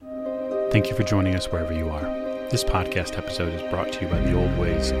Thank you for joining us wherever you are. This podcast episode is brought to you by the Old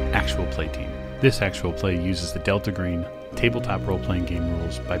Ways Actual Play team. This actual play uses the Delta Green tabletop role-playing game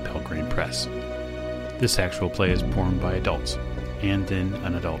rules by Pelgrane Press. This actual play is performed by adults and in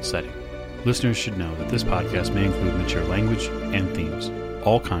an adult setting. Listeners should know that this podcast may include mature language and themes.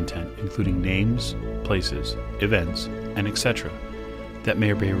 All content, including names, places, events, and etc., that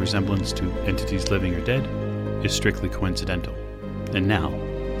may bear resemblance to entities living or dead, is strictly coincidental. And now,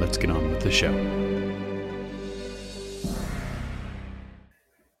 let's get on with the show.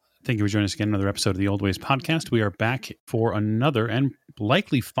 Thank you for joining us again, another episode of the Old Ways podcast. We are back for another and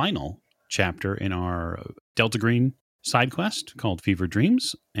likely final chapter in our Delta Green side quest called Fever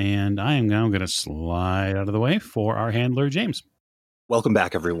Dreams. And I am now going to slide out of the way for our handler, James. Welcome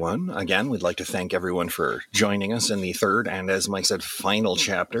back, everyone. Again, we'd like to thank everyone for joining us in the third and, as Mike said, final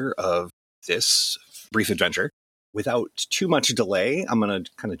chapter of this brief adventure. Without too much delay, I'm going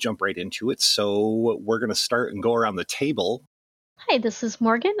to kind of jump right into it. So we're going to start and go around the table. Hi, this is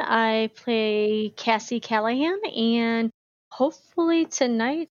Morgan. I play Cassie Callahan, and hopefully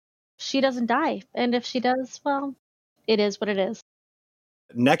tonight she doesn't die. And if she does, well, it is what it is.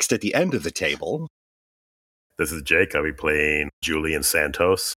 Next at the end of the table. This is Jake. I'll be playing Julian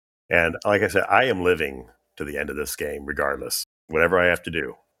Santos. And like I said, I am living to the end of this game regardless, whatever I have to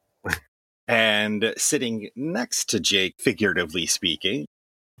do. And sitting next to Jake, figuratively speaking.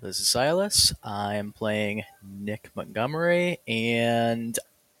 This is Silas. I am playing Nick Montgomery, and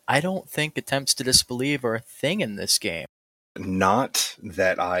I don't think attempts to disbelieve are a thing in this game. Not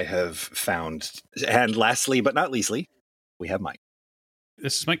that I have found. And lastly, but not leastly, we have Mike.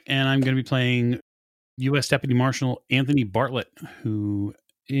 This is Mike, and I'm going to be playing U.S. Deputy Marshal Anthony Bartlett, who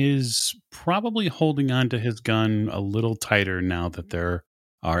is probably holding on to his gun a little tighter now that there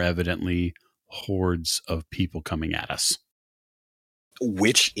are evidently hordes of people coming at us.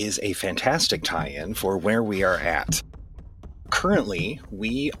 Which is a fantastic tie-in for where we are at. Currently,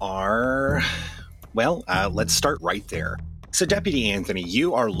 we are... Well, let's start right there. So, Deputy Anthony,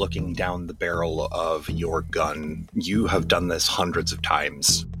 you are looking down the barrel of your gun. You have done this hundreds of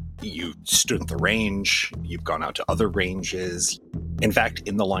times. You stood at the range, you've gone out to other ranges. In fact,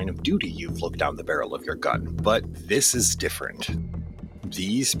 in the line of duty, you've looked down the barrel of your gun. But this is different.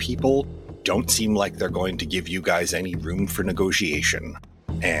 These people don't seem like they're going to give you guys any room for negotiation.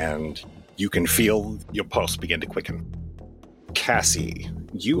 And you can feel your pulse begin to quicken. Cassie,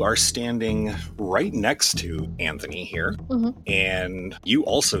 you are standing right next to Anthony here. Mm-hmm. And you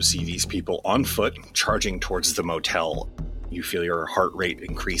also see these people on foot charging towards the motel. You feel your heart rate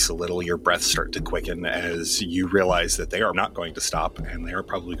increase a little, your breath start to quicken as you realize that they are not going to stop, and they are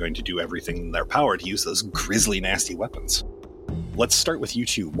probably going to do everything in their power to use those grisly, nasty weapons. Let's start with you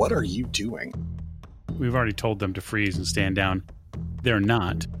two. What are you doing? We've already told them to freeze and stand down. They're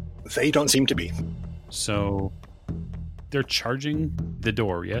not. They don't seem to be. So they're charging the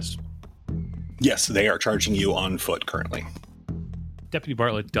door, yes? Yes, they are charging you on foot currently. Deputy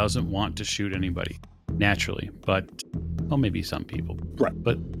Bartlett doesn't want to shoot anybody, naturally, but, well, maybe some people. Right.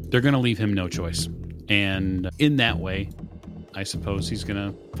 But they're going to leave him no choice. And in that way, I suppose he's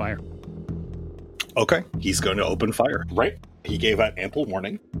going to fire. Okay, he's going to open fire. Right. He gave out ample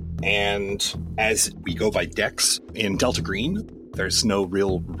warning. And as we go by decks in Delta Green, there's no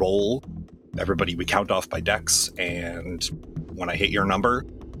real roll. Everybody, we count off by decks. And when I hit your number,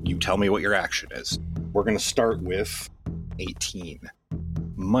 you tell me what your action is. We're going to start with 18.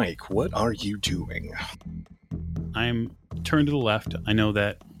 Mike, what are you doing? I'm turned to the left. I know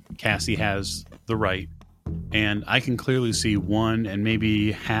that Cassie has the right. And I can clearly see one and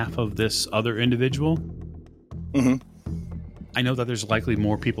maybe half of this other individual. Mm-hmm. I know that there's likely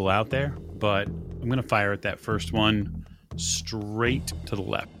more people out there, but I'm going to fire at that first one straight to the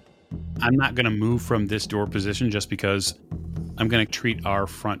left. I'm not going to move from this door position just because I'm going to treat our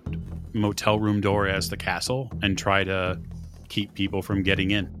front motel room door as the castle and try to keep people from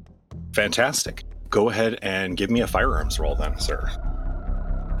getting in. Fantastic. Go ahead and give me a firearms roll then, sir.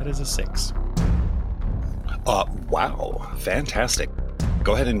 That is a 6. Wow. Fantastic.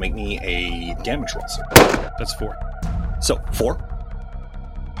 Go ahead and make me a damage roll, sir. That's 4. So, 4.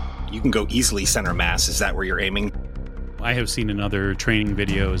 You can go easily center mass. Is that where you're aiming? I have seen in other training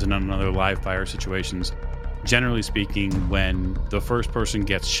videos and on other live fire situations, generally speaking, when the first person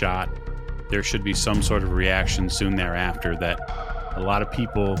gets shot, there should be some sort of reaction soon thereafter that a lot of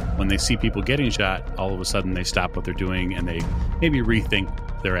people, when they see people getting shot, all of a sudden they stop what they're doing and they maybe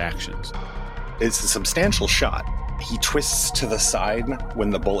rethink their actions. It's a substantial shot. He twists to the side when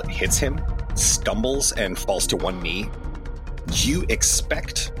the bullet hits him, stumbles and falls to one knee. You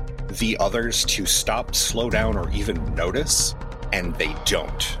expect the others to stop, slow down, or even notice, and they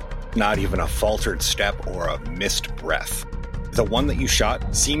don't. Not even a faltered step or a missed breath. The one that you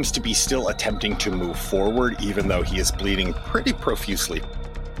shot seems to be still attempting to move forward, even though he is bleeding pretty profusely.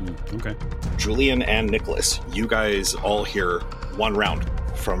 Okay. Julian and Nicholas, you guys all hear one round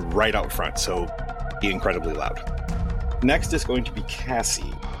from right out front, so be incredibly loud. Next is going to be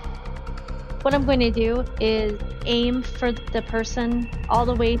Cassie. What I'm going to do is aim for the person all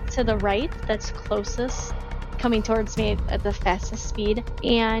the way to the right that's closest, coming towards me at the fastest speed,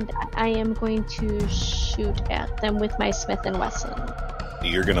 and I am going to shoot at them with my Smith & Wesson.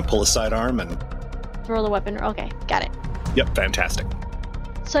 You're going to pull a sidearm and... Throw the weapon. Okay, got it. Yep, fantastic.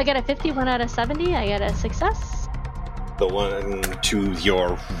 So I got a 51 out of 70. I got a success. The one to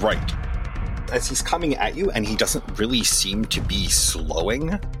your right. As he's coming at you, and he doesn't really seem to be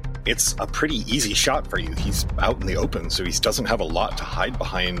slowing, it's a pretty easy shot for you. He's out in the open, so he doesn't have a lot to hide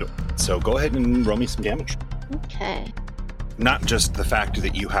behind. So go ahead and roll me some damage. Okay. Not just the fact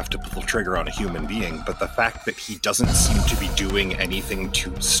that you have to pull the trigger on a human being, but the fact that he doesn't seem to be doing anything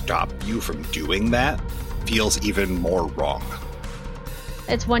to stop you from doing that feels even more wrong.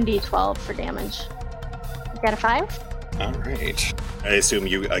 It's 1d12 for damage. You got a 5? All right. I assume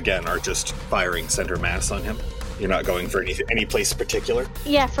you, again, are just firing center mass on him? You're not going for any place particular?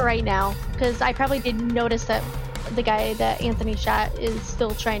 Yeah, for right now. Because I probably didn't notice that the guy that Anthony shot is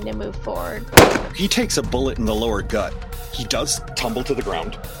still trying to move forward. He takes a bullet in the lower gut. He does tumble to the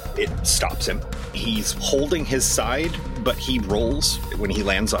ground. It stops him. He's holding his side, but he rolls when he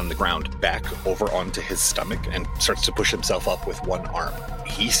lands on the ground back over onto his stomach and starts to push himself up with one arm.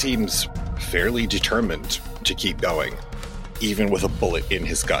 He seems fairly determined to keep going, even with a bullet in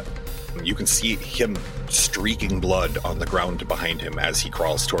his gut. You can see him streaking blood on the ground behind him as he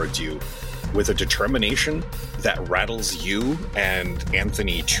crawls towards you with a determination that rattles you and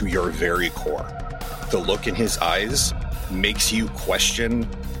Anthony to your very core. The look in his eyes makes you question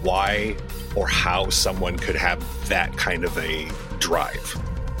why or how someone could have that kind of a drive.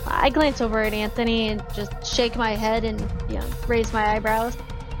 I glance over at Anthony and just shake my head and raise my eyebrows.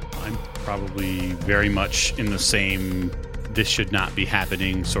 I'm probably very much in the same this should not be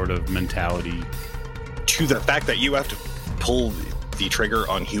happening sort of mentality. To the fact that you have to pull the trigger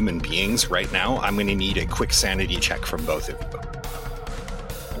on human beings right now, I'm going to need a quick sanity check from both of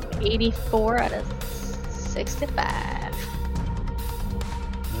you. 84 out of 65.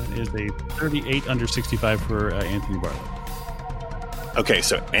 That is a 38 under 65 for Anthony Bartlett. Okay,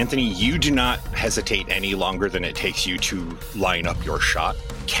 so Anthony, you do not hesitate any longer than it takes you to line up your shot.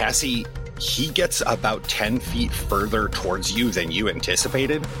 Cassie, he gets about 10 feet further towards you than you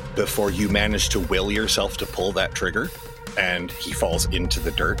anticipated before you manage to will yourself to pull that trigger, and he falls into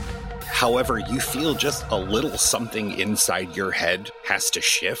the dirt. However, you feel just a little something inside your head has to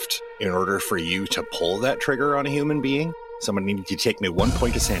shift in order for you to pull that trigger on a human being. Someone needs to take me 1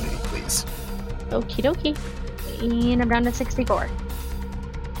 point of sanity, please. Okie dokie. And I'm down to 64.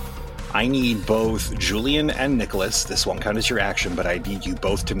 I need both Julian and Nicholas. This won't count as your action, but I need you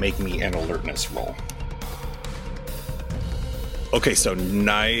both to make me an alertness roll. Okay, so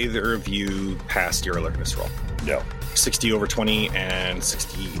neither of you passed your alertness roll. No. 60 over 20 and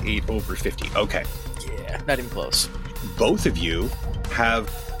 68 over 50. Okay. Yeah, not even close. Both of you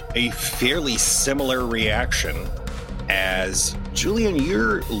have a fairly similar reaction as Julian,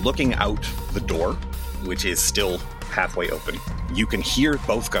 you're looking out the door, which is still halfway open. You can hear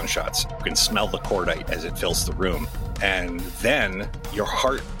both gunshots. You can smell the cordite as it fills the room. And then your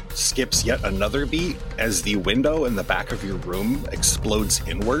heart skips yet another beat as the window in the back of your room explodes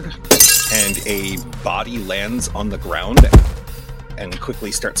inward and a body lands on the ground and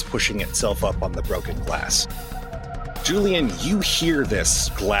quickly starts pushing itself up on the broken glass. Julian, you hear this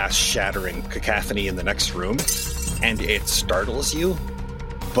glass shattering cacophony in the next room, and it startles you.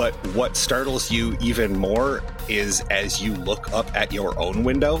 But what startles you even more is as you look up at your own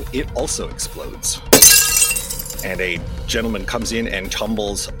window, it also explodes. And a gentleman comes in and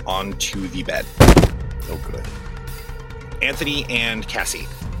tumbles onto the bed. Oh, good. Anthony and Cassie,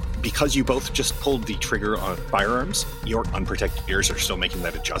 because you both just pulled the trigger on firearms, your unprotected ears are still making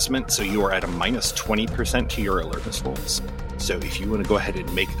that adjustment, so you are at a minus 20% to your alertness rolls. So if you want to go ahead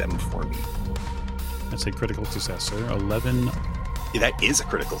and make them for me. That's a critical success, sir. 11. That is a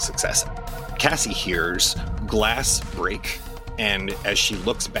critical success. Cassie hears glass break, and as she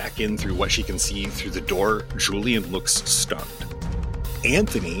looks back in through what she can see through the door, Julian looks stunned.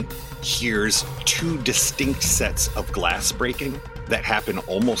 Anthony hears two distinct sets of glass breaking that happen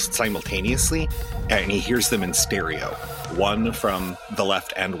almost simultaneously, and he hears them in stereo, one from the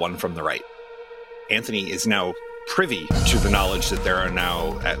left and one from the right. Anthony is now privy to the knowledge that there are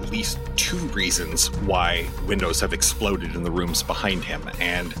now at least two reasons why windows have exploded in the rooms behind him,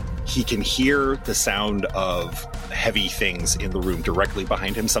 and He can hear the sound of heavy things in the room directly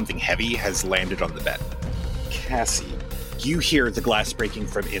behind him. Something heavy has landed on the bed. Cassie, you hear the glass breaking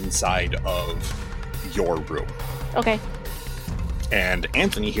from inside of your room. Okay. And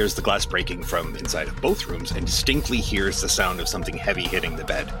Anthony hears the glass breaking from inside of both rooms and distinctly hears the sound of something heavy hitting the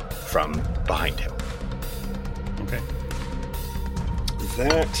bed from behind him. Okay.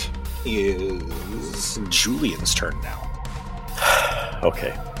 That is Julian's turn now.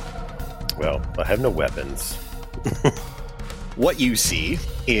 Okay. Well, I have no weapons. What you see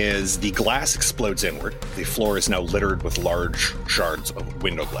is the glass explodes inward. The floor is now littered with large shards of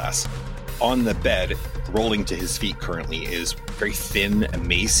window glass. On the bed, rolling to his feet currently, is a very thin,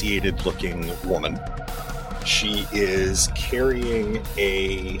 emaciated-looking woman. She is carrying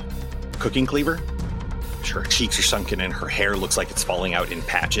a cooking cleaver. Her cheeks are sunken in, her hair looks like it's falling out in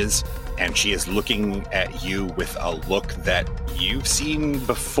patches, and she is looking at you with a look that you've seen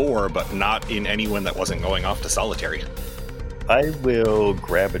before, but not in anyone that wasn't going off to solitary. I will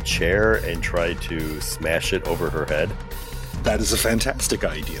grab a chair and try to smash it over her head. That is a fantastic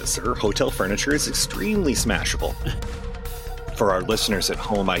idea, sir. Hotel furniture is extremely smashable. For our listeners at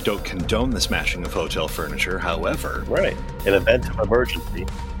home, I don't condone the smashing of hotel furniture. However... Right. In event of emergency.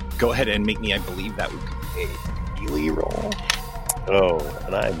 Go ahead and make me, I believe that would be a melee roll. Oh,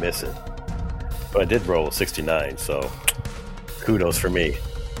 and I miss it. But I did roll a 69, so kudos for me.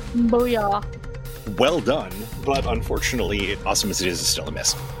 Booyah. Well done, but unfortunately, awesome as it is still a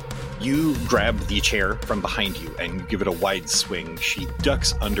miss. You grab the chair from behind you and you give it a wide swing. She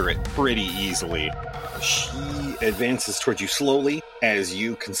ducks under it pretty easily. She advances towards you slowly as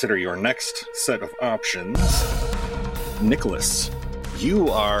you consider your next set of options. Nicholas, you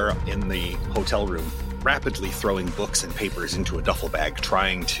are in the hotel room, rapidly throwing books and papers into a duffel bag,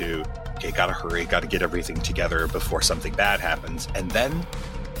 trying to, okay, gotta hurry, gotta get everything together before something bad happens. And then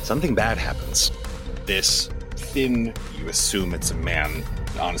something bad happens. This thin, you assume it's a man,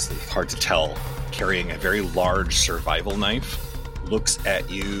 honestly, hard to tell, carrying a very large survival knife, looks at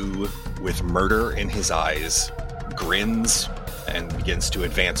you with murder in his eyes, grins, and begins to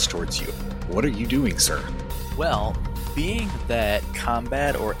advance towards you. What are you doing, sir? Well, being that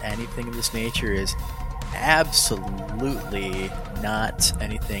combat or anything of this nature is absolutely not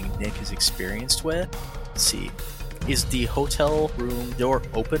anything Nick is experienced with, let's see, is the hotel room door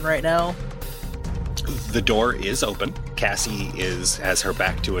open right now? The door is open. Cassie has her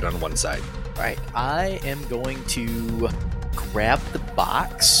back to it on one side. Right. I am going to grab the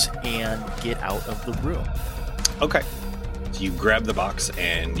box and get out of the room. Okay. So you grab the box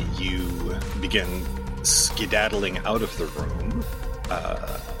and you begin skedaddling out of the room.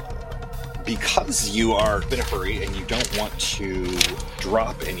 Because you are in a hurry and you don't want to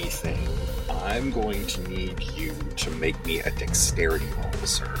drop anything, I'm going to need you to make me a dexterity roll,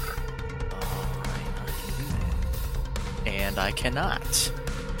 sir. And I cannot.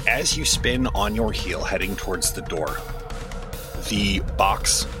 As you spin on your heel heading towards the door, the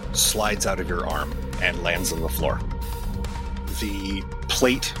box slides out of your arm and lands on the floor. The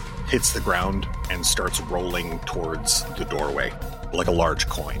plate hits the ground and starts rolling towards the doorway, like a large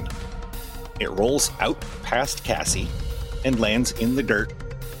coin. It rolls out past Cassie and lands in the dirt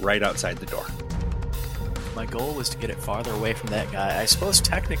right outside the door. My goal was to get it farther away from that guy. I suppose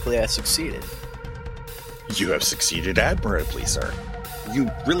technically I succeeded. You have succeeded admirably, sir. You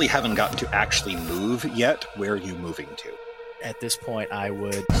really haven't gotten to actually move yet. Where are you moving to? At this point, I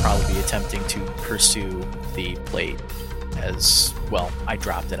would probably be attempting to pursue the plate as, well, I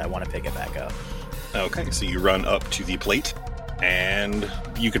dropped it. I want to pick it back up. Okay, so you run up to the plate, and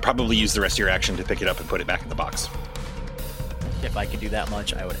you could probably use the rest of your action to pick it up and put it back in the box. If I could do that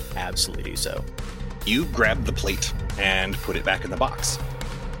much, I would absolutely do so. You grab the plate and put it back in the box.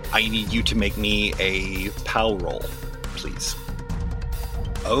 I need you to make me a POW roll, please.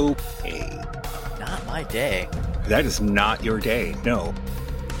 Okay. Not my day. That is not your day, no.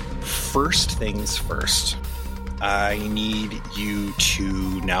 First things first. I need you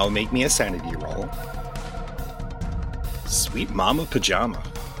to now make me a sanity roll. Sweet Mama Pajama.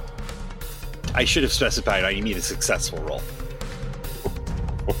 I should have specified I need a successful roll.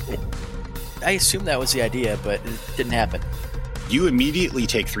 I assumed that was the idea, but it didn't happen. You immediately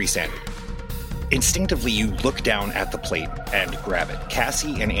take 3 sanity. Instinctively, you look down at the plate and grab it.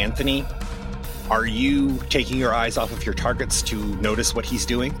 Cassie and Anthony, are you taking your eyes off of your targets to notice what he's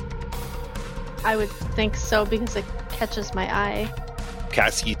doing? I would think so because it catches my eye.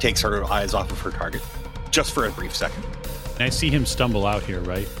 Cassie takes her eyes off of her target, just for a brief second. And I see him stumble out here,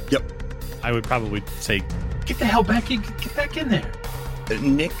 right? Yep. I would probably say, Get the hell back in! Get back in there!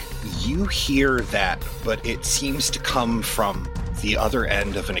 Nick, you hear that, but it seems to come from the other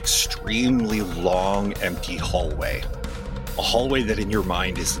end of an extremely long, empty hallway. A hallway that in your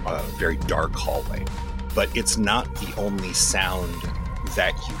mind is a very dark hallway. But it's not the only sound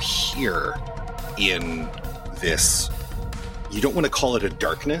that you hear in this. You don't want to call it a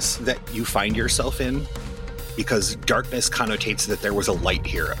darkness that you find yourself in, because darkness connotates that there was a light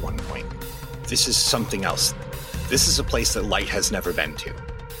here at one point. This is something else. This is a place that light has never been to.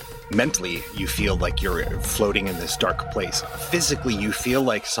 Mentally, you feel like you're floating in this dark place. Physically, you feel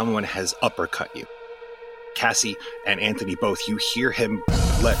like someone has uppercut you. Cassie and Anthony both, you hear him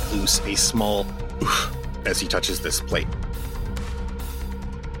let loose a small oof as he touches this plate.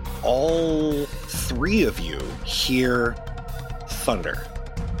 All three of you hear thunder,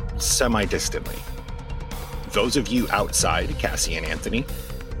 semi-distantly. Those of you outside, Cassie and Anthony,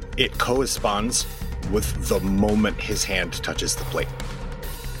 it corresponds with the moment his hand touches the plate.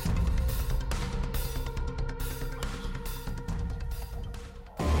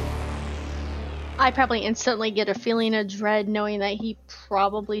 I probably instantly get a feeling of dread knowing that he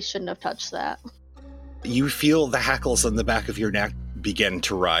probably shouldn't have touched that. You feel the hackles on the back of your neck begin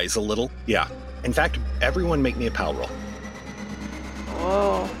to rise a little. Yeah. In fact, everyone make me a power roll.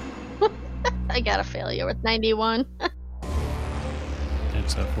 Oh. I got a failure with 91.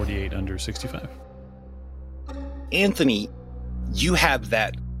 It's 48 under 65. Anthony, you have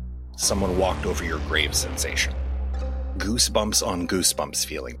that someone walked over your grave sensation. Goosebumps on goosebumps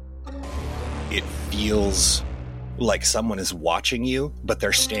feeling. It feels like someone is watching you, but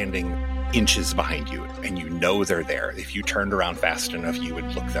they're standing inches behind you, and you know they're there. If you turned around fast enough, you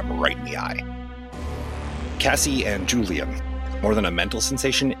would look them right in the eye. Cassie and Julian, more than a mental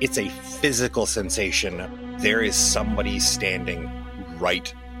sensation, it's a physical sensation. There is somebody standing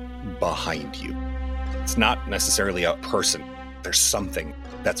right behind you. It's not necessarily a person. There's something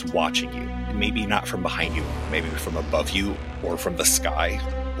that's watching you. Maybe not from behind you, maybe from above you, or from the sky,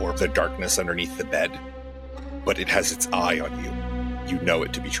 or the darkness underneath the bed. But it has its eye on you. You know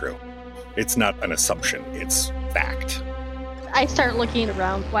it to be true. It's not an assumption, it's fact. I start looking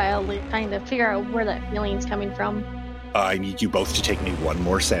around wildly, trying to figure out where that feeling's coming from. I need you both to take me one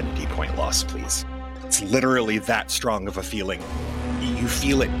more sanity point loss, please. It's literally that strong of a feeling. You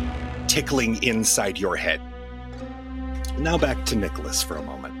feel it tickling inside your head. Now back to Nicholas for a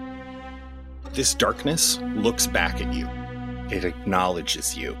moment. This darkness looks back at you. It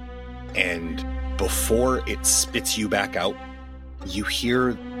acknowledges you. And before it spits you back out, you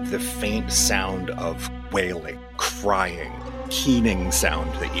hear the faint sound of wailing, crying, keening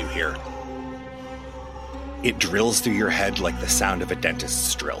sound that you hear. It drills through your head like the sound of a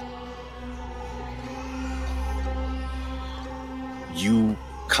dentist's drill. You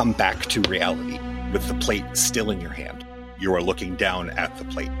come back to reality with the plate still in your hand. You are looking down at the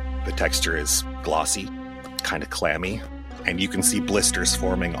plate. The texture is glossy, kind of clammy, and you can see blisters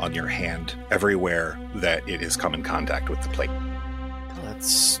forming on your hand everywhere that it has come in contact with the plate.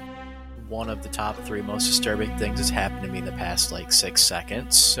 That's one of the top 3 most disturbing things that's happened to me in the past 6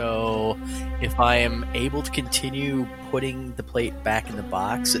 seconds. So if I am able to continue putting the plate back in the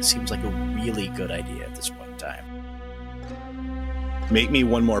box, it seems like a really good idea at this point in time. Make me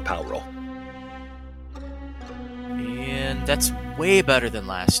one more power roll. And that's way better than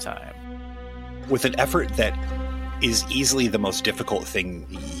last time. With an effort that is easily the most difficult thing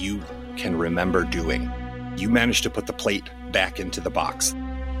you can remember doing, you manage to put the plate back into the box.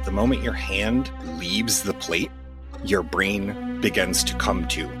 The moment your hand leaves the plate, your brain begins to come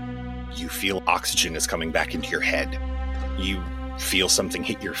to. You feel oxygen is coming back into your head. You feel something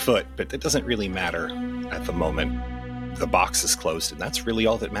hit your foot, but that doesn't really matter at the moment. The box is closed, and that's really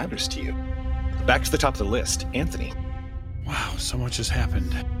all that matters to you. Back to the top of the list, Anthony. Wow, so much has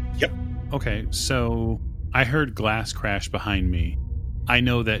happened. Yep. Okay, so I heard glass crash behind me. I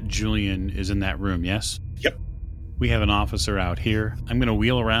know that Julian is in that room, yes? Yep. We have an officer out here. I'm going to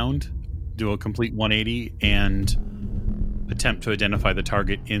wheel around, do a complete 180, and attempt to identify the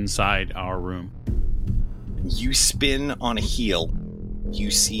target inside our room. You spin on a heel.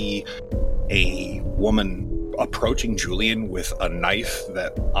 You see a woman approaching Julian with a knife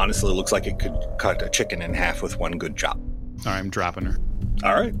that honestly looks like it could cut a chicken in half with one good chop. All right, I'm dropping her.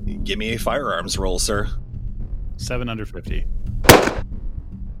 All right, give me a firearms roll, sir. 7 under 50.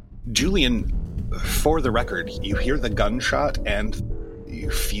 Julian, for the record, you hear the gunshot and you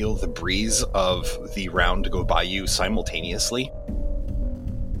feel the breeze of the round go by you simultaneously.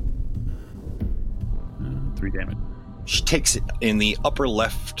 3 damage. She takes it in the upper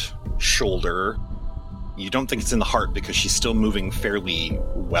left shoulder. You don't think it's in the heart because she's still moving fairly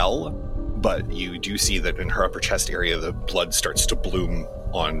well, but you do see that in her upper chest area, the blood starts to bloom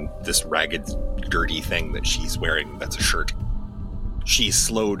on this ragged, dirty thing that she's wearing that's a shirt. She's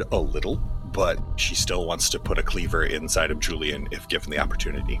slowed a little, but she still wants to put a cleaver inside of Julian if given the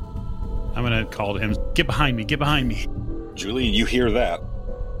opportunity. I'm going to call to him, get behind me, get behind me. Julian, you hear that.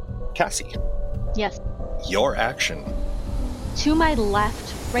 Cassie. Yes. Your action. To my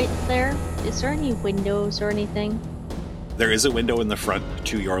left, right there, is there any windows or anything? There is a window in the front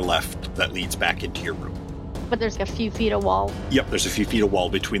to your left that leads back into your room. But there's a few feet of wall. Yep, there's a few feet of wall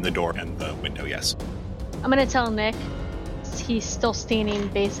between the door and the window, yes. I'm going to tell Nick. He's still standing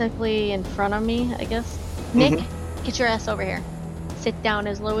basically in front of me, I guess. Nick, get your ass over here. Sit down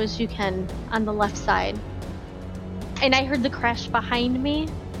as low as you can on the left side. And I heard the crash behind me.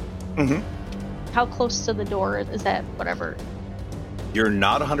 How close to the door is that? Whatever. You're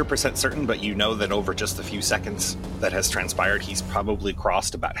not 100% certain, but you know that over just a few seconds that has transpired, he's probably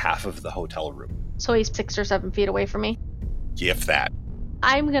crossed about half of the hotel room. So he's 6 or 7 feet away from me. If that.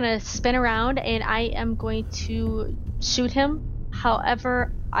 I'm going to spin around and I am going to shoot him.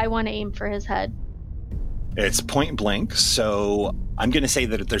 However, I want to aim for his head. It's point blank, so I'm going to say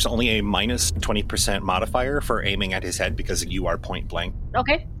that there's only a minus 20% modifier for aiming at his head because you are point blank.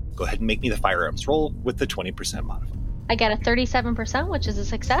 Okay. Go ahead and make me the firearms roll with the 20% modifier. I got a 37%, which is a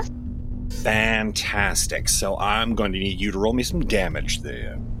success. Fantastic. So I'm going to need you to roll me some damage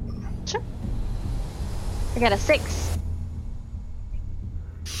there. Sure. I got a 6.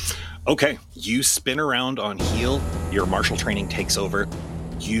 Okay, you spin around on heel, your martial training takes over,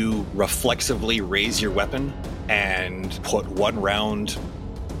 you reflexively raise your weapon and put one round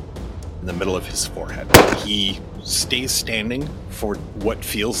in the middle of his forehead. He stays standing for what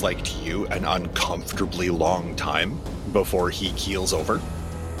feels like to you an uncomfortably long time before he keels over.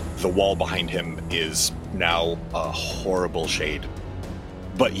 The wall behind him is now a horrible shade,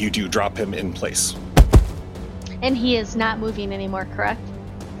 but you do drop him in place. And he is not moving anymore, correct?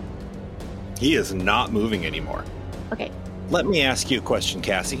 He is not moving anymore. Okay. Let me ask you a question,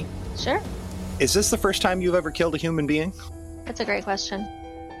 Cassie. Sure. Is this the first time you've ever killed a human being? That's a great question.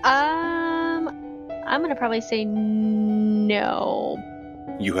 I'm going to probably say no.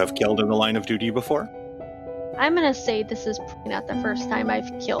 You have killed in the line of duty before? I'm going to say this is not the first time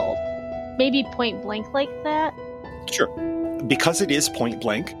I've killed. Maybe point blank like that? Sure. Because it is point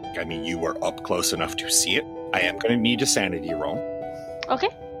blank, I mean, you were up close enough to see it, I am going to need a sanity roll. Okay.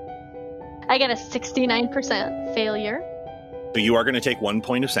 I got a 69% failure. So you are going to take 1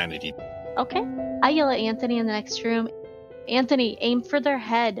 point of sanity. Okay. I yell at Anthony in the next room. Anthony, aim for their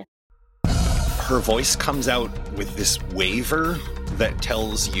head. Her voice comes out with this waver that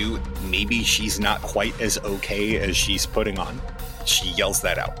tells you maybe she's not quite as okay as she's putting on. She yells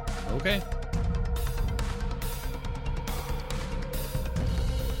that out. Okay.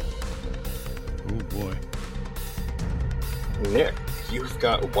 Oh boy. Nick, you've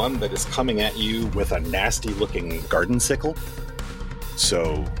got one that is coming at you with a nasty looking garden sickle.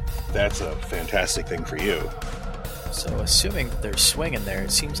 So that's a fantastic thing for you. So assuming that they're swinging there,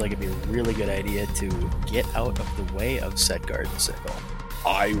 it seems like it'd be a really good idea to get out of the way of said garden sickle.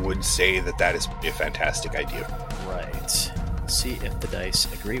 I would say that that is a fantastic idea. Right. Let's see if the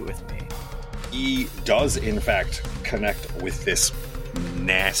dice agree with me. He does, in fact, connect with this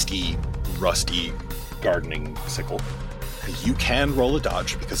nasty, rusty gardening sickle. You can roll a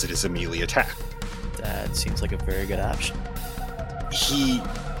dodge because it is a melee attack. That seems like a very good option. He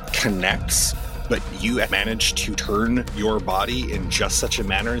connects, but you manage to turn your body in just such a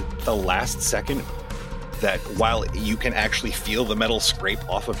manner the last second that while you can actually feel the metal scrape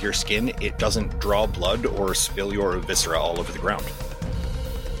off of your skin, it doesn't draw blood or spill your viscera all over the ground.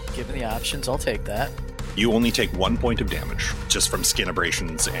 Given the options, I'll take that. You only take 1 point of damage just from skin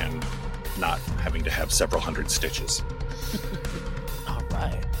abrasions and not having to have several hundred stitches. All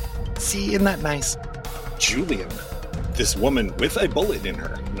right. See, isn't that nice? Julian, this woman with a bullet in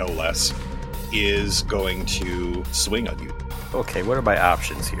her, no less, is going to swing on you. Okay, what are my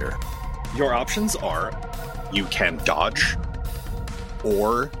options here? Your options are you can dodge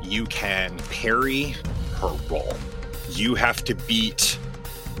or you can parry her roll. You have to beat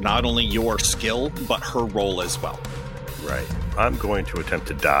not only your skill, but her roll as well. Right. I'm going to attempt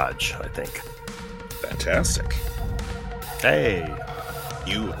to dodge, I think. Fantastic. Hey.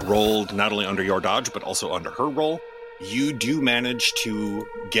 You rolled not only under your dodge, but also under her roll. You do manage to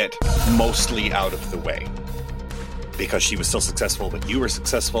get mostly out of the way. Because she was still successful, but you were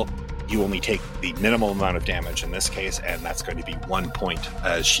successful, you only take the minimal amount of damage in this case, and that's going to be 1 point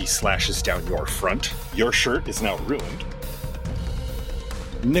as she slashes down your front. Your shirt is now ruined.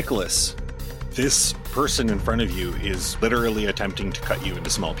 Nicholas, this person in front of you is literally attempting to cut you into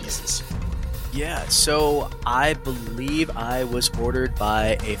small pieces. Yeah, so I believe I was ordered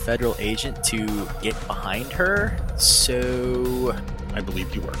by a federal agent to get behind her. So, I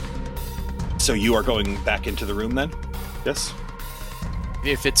believe you were. So you are going back into the room then? Yes?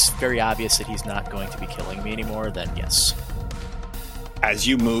 if it's very obvious that he's not going to be killing me anymore, then yes. As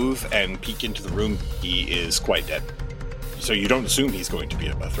you move and peek into the room, he is quite dead. So you don't assume he's going to be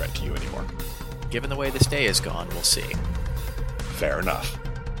a threat to you anymore. Given the way this day has gone, we'll see. Fair enough.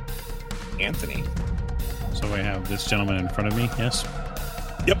 Anthony. So I have this gentleman in front of me, yes?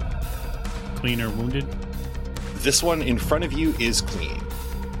 Yep. Clean or wounded? This one in front of you is clean.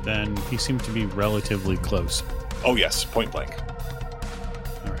 Then he seemed to be relatively close. Oh yes, point blank.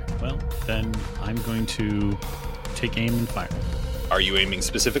 Alright, well, then I'm going to take aim and fire. Are you aiming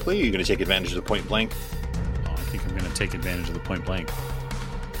specifically? Or are you going to take advantage of the point blank? Oh, I think I'm going to take advantage of the point blank.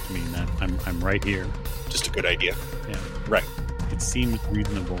 I mean, I'm right here. Just a good idea. Yeah. Right. It seems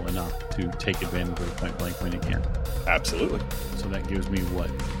reasonable enough to take advantage of the point blank when you can. Absolutely. So that gives me what?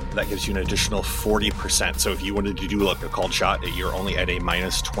 That gives you an additional 40%. So if you wanted to do like a called shot, you're only at a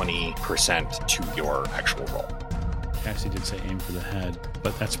minus 20% to your actual roll. Cassie did say aim for the head,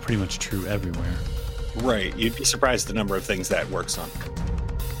 but that's pretty much true everywhere. Right. You'd be surprised the number of things that works on.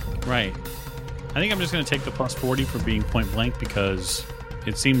 Right. I think I'm just going to take the plus 40 for being point blank because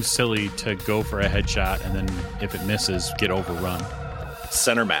it seems silly to go for a headshot and then if it misses, get overrun.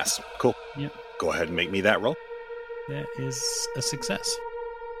 Center mass. Cool. Yep. Go ahead and make me that roll. That is a success.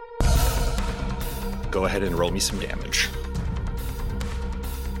 Go ahead and roll me some damage.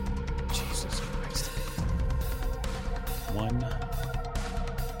 Jesus Christ. 1.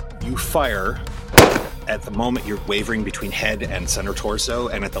 You fire. At the moment, you're wavering between head and center torso,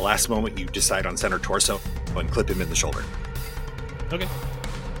 and at the last moment, you decide on center torso and clip him in the shoulder. Okay.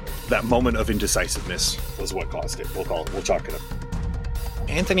 That moment of indecisiveness was what caused it. We'll chalk it up.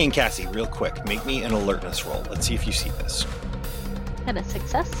 Anthony and Cassie, real quick, make me an alertness roll. Let's see if you see this. Had a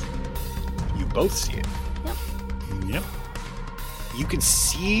success. You both see it. Yep. You can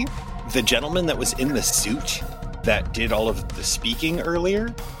see the gentleman that was in the suit that did all of the speaking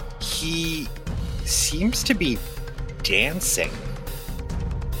earlier. He seems to be dancing,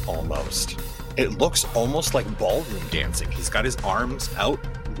 almost. It looks almost like ballroom dancing. He's got his arms out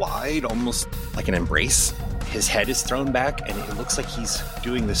wide, almost like an embrace. His head is thrown back, and it looks like he's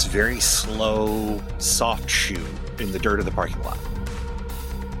doing this very slow, soft shoe in the dirt of the parking lot.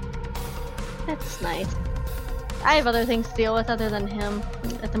 That's nice. I have other things to deal with other than him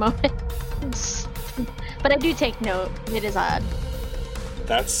at the moment. But I do take note. It is odd.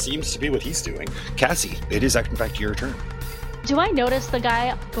 That seems to be what he's doing. Cassie, it is in fact your turn. Do I notice the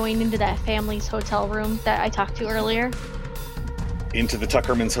guy going into that family's hotel room that I talked to earlier? Into the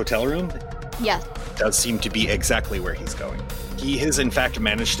Tuckerman's hotel room? Yes. Does seem to be exactly where he's going. He has in fact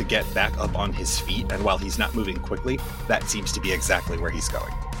managed to get back up on his feet, and while he's not moving quickly, that seems to be exactly where he's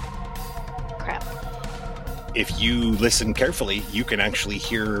going. Crap. If you listen carefully, you can actually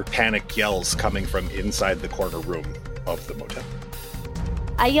hear panic yells coming from inside the corner room of the motel.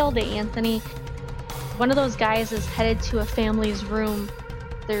 I yelled at Anthony. One of those guys is headed to a family's room.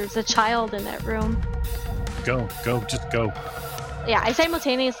 There's a child in that room. Go, just go. Yeah, I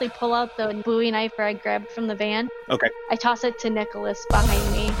simultaneously pull out the Bowie knife I grabbed from the van. Okay. I toss it to Nicholas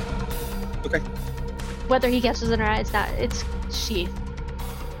behind me. Okay. Whether he catches it or not, it's sheath.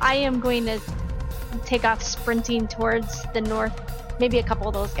 I am going to take off sprinting towards the north. Maybe a couple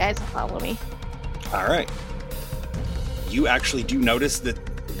of those guys will follow me. All right. You actually do notice that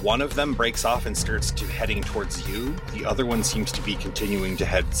one of them breaks off and starts heading towards you. The other one seems to be continuing to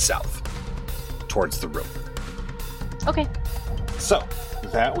head south towards the room. Okay. So,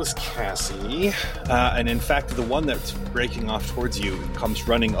 that was Cassie. And in fact, the one that's breaking off towards you comes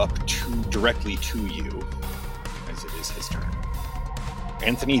running up directly to you, as it is his turn.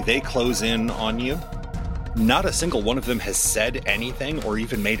 Anthony, they close in on you. Not a single one of them has said anything or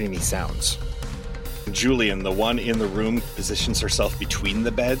even made any sounds. Julian, the one in the room, positions herself between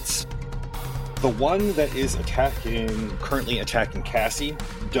the beds. The one that is currently attacking Cassie,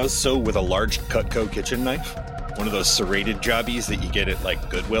 does so with a large Cutco kitchen knife. One of those serrated jobbies that you get at like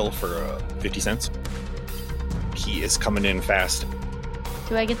Goodwill for 50 cents. He is coming in fast.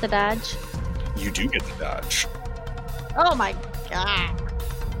 Do I get the dodge? You do get the dodge. Oh my god.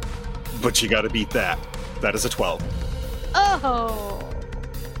 But you gotta beat that. That is a 12. Oh!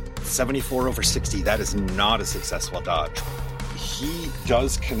 74 over 60, that is not a successful dodge. He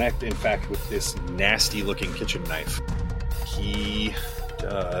does connect, in fact, with this nasty-looking kitchen knife. He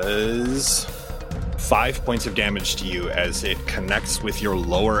does 5 points of damage to you as it connects with your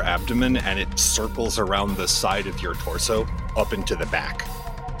lower abdomen and it circles around the side of your torso up into the back.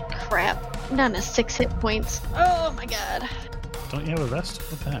 Crap. I'm down to 6 hit points. Oh my god. Don't you have a vest?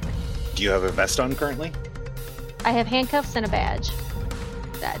 What the heck? Do you have a vest on currently? I have handcuffs and a badge.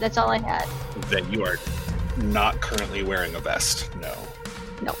 That's all I had. Then you are not currently wearing a vest, no.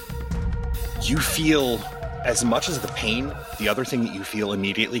 No. You feel, as much as the pain, the other thing that you feel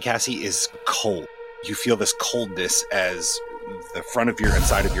immediately, Cassie, is cold. You feel this coldness as the front of your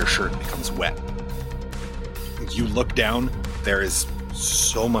inside of your shirt becomes wet. You look down, there is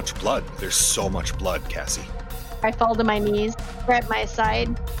so much blood. There's so much blood, Cassie. I fall to my knees, grab my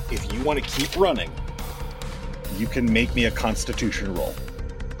side. If you want to keep running, you can make me a Constitution roll.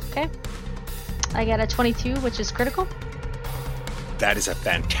 Okay. I got a 22, which is critical. That is a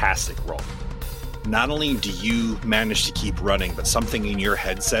fantastic roll. Not only do you manage to keep running, but something in your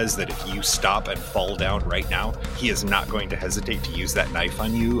head says that if you stop and fall down right now, he is not going to hesitate to use that knife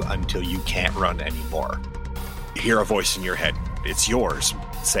on you until you can't run anymore. You hear a voice in your head. It's yours,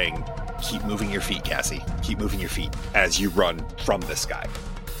 saying, keep moving your feet, Cassie. Keep moving your feet as you run from this guy.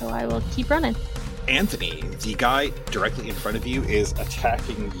 So I will keep running. Anthony, the guy directly in front of you, is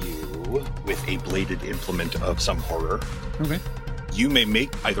attacking you with a bladed implement of some horror. Okay. You may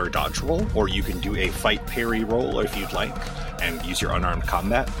make either a dodge roll, or you can do a fight parry roll if you'd like, and use your unarmed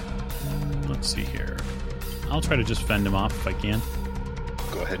combat. Let's see here. I'll try to just fend him off if I can.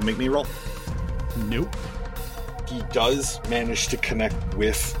 Go ahead and make me roll. Nope. He does manage to connect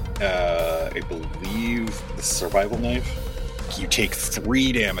with, I believe, the survival knife. You take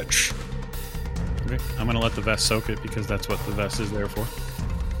 3 damage. Okay. I'm going to let the vest soak it because that's what the vest is there for.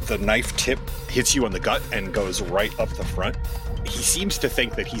 The knife tip hits you on the gut and goes right up the front. He seems to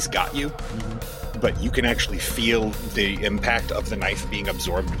think that he's got you, but you can actually feel the impact of the knife being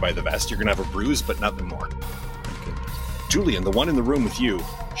absorbed by the vest. You're going to have a bruise, but nothing more. Okay. Julian, the one in the room with you,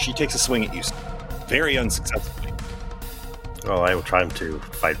 she takes a swing at you. Very unsuccessfully. Well, I will try to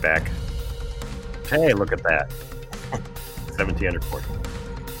fight back. Hey, look at that. 17 under 40.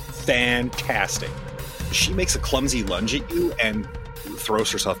 Fantastic. She makes a clumsy lunge at you and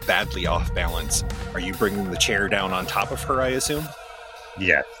throws herself badly off balance. Are you bringing the chair down on top of her, I assume?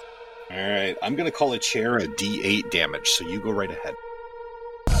 Yes. All right, I'm going to call a chair a D8 damage, so you go right ahead.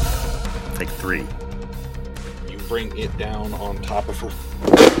 Take 3. You bring it down on top of her.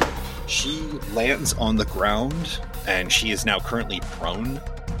 She lands on the ground, and she is now currently prone.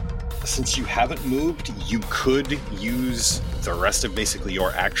 Since you haven't moved, you could use the rest of basically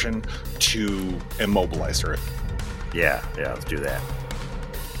your action to immobilize her. Yeah, let's do that.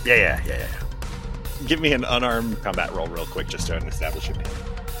 Yeah. Give me an unarmed combat roll real quick just to establish a pin.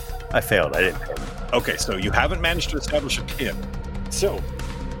 I failed. I didn't pin. Okay, so you haven't managed to establish a pin. So,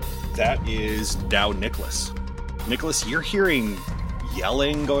 that is now Nicholas. Nicholas, you're hearing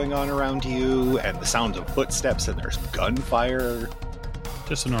yelling going on around you and the sound of footsteps, and there's gunfire.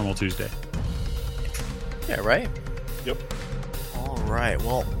 Just a normal Tuesday. Yeah, right? Yep. All right.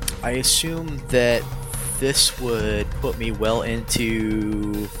 Well, I assume that this would put me well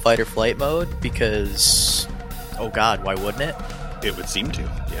into fight or flight mode because, oh god, why wouldn't it? It would seem to,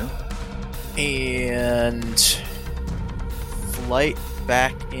 yeah. And flight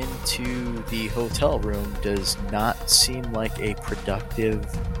back into the hotel room does not seem like a productive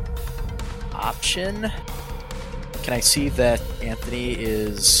option. Can I see that Anthony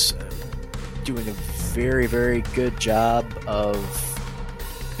is doing a very, very good job of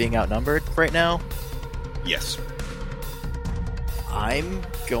being outnumbered right now? Yes. I'm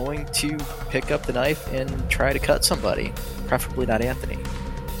going to pick up the knife and try to cut somebody, preferably not Anthony.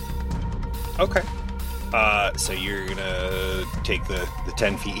 Okay. So you're gonna take the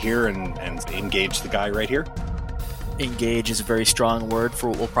 10 feet here and engage the guy right here? Engage is a very strong word for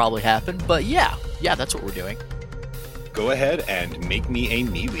what will probably happen, but yeah, that's what we're doing. Go ahead and make me a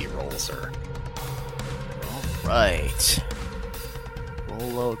melee roll, sir. Alright. Roll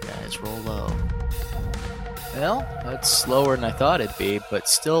low, guys, roll low. Well, that's slower than I thought it'd be, but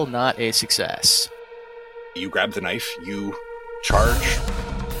still not a success. You grab the knife, you charge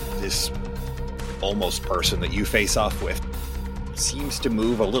this almost person that you face off with. Seems to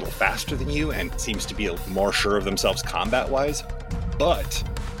move a little faster than you and seems to be more sure of themselves combat-wise, but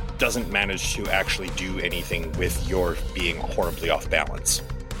doesn't manage to actually do anything with your being horribly off balance.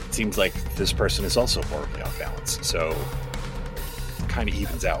 It seems like this person is also horribly off balance, so it kind of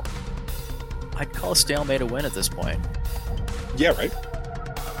evens out. I'd call a stalemate a win at this point. Yeah, right.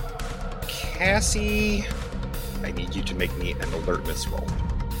 Cassie, I need you to make me an alertness roll.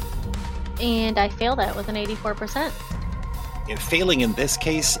 And I failed that with an 84%. In failing in this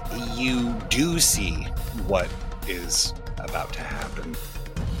case, you do see what is about to happen.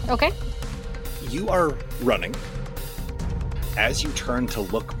 Okay. You are running. As you turn to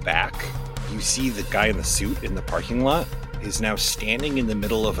look back, you see the guy in the suit in the parking lot is now standing in the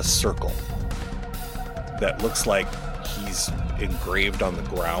middle of a circle. that looks like he's engraved on the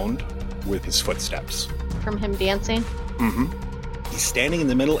ground with his footsteps. From him dancing? Mm-hmm. He's standing in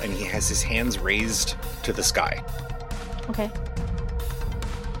the middle and he has his hands raised to the sky. Okay.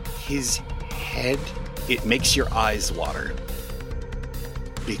 His head, it makes your eyes water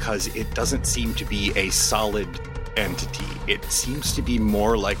because it doesn't seem to be a solid entity. It seems to be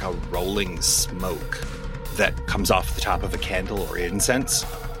more like a rolling smoke that comes off the top of a candle or incense.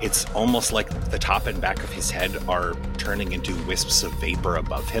 It's almost like the top and back of his head are turning into wisps of vapor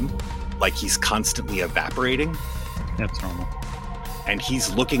above him, like he's constantly evaporating. That's normal. And he's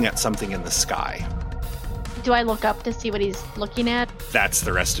looking at something in the sky. Do I look up to see what he's looking at? That's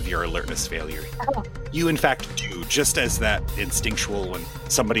the rest of your alertness failure. Oh. You, in fact, do. Just as that instinctual, when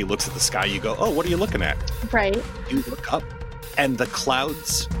somebody looks at the sky, you go, oh, what are you looking at? Right. You look up, and the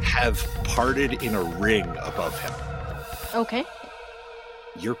clouds have parted in a ring above him. Okay.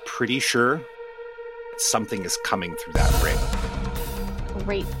 You're pretty sure something is coming through that ring.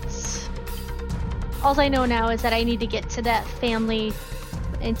 Great. All I know now is that I need to get to that family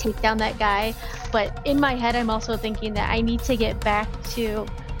and take down that guy. But in my head, I'm also thinking that I need to get back to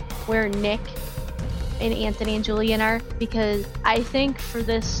where Nick and Anthony and Julian are, because I think for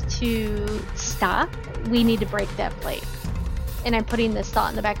this to stop, we need to break that plate. And I'm putting this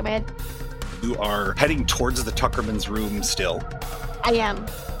thought in the back of my head. You are heading towards the Tuckerman's room still. I am.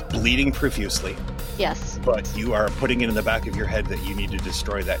 Bleeding profusely. Yes. But you are putting it in the back of your head that you need to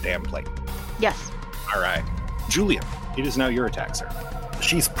destroy that damn plate. Yes. All right. Julian, it is now your attack, sir.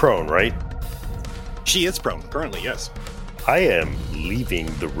 She's prone, right? She is prone, currently, yes. I am leaving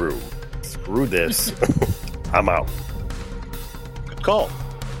the room. Screw this. I'm out. Good call.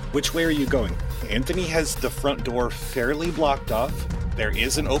 Which way are you going? Anthony has the front door fairly blocked off. There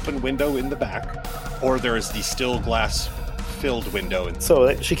is an open window in the back, or there is the still glass-filled window.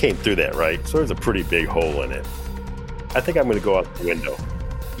 So she came through that, right? So there's a pretty big hole in it. I think I'm going to go out the window.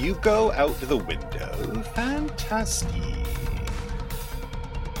 You go out the window. Fantastic.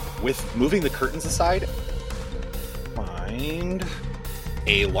 With moving the curtains aside, find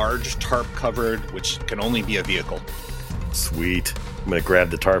a large tarp covered, which can only be a vehicle. Sweet. I'm going to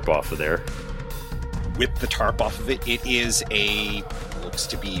grab the tarp off of there. With the tarp off of it, it is looks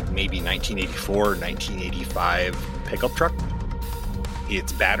to be maybe 1984, 1985 pickup truck.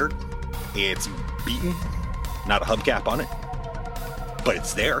 It's battered. It's beaten. Not a hubcap on it. But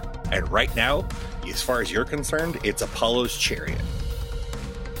it's there. And right now, as far as you're concerned, it's Apollo's chariot.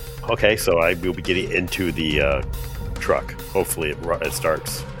 Okay, so I will be getting into the truck. Hopefully it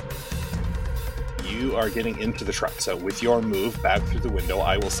starts. You are getting into the truck. So with your move back through the window,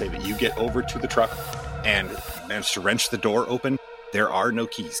 I will say that you get over to the truck and manage to wrench the door open. There are no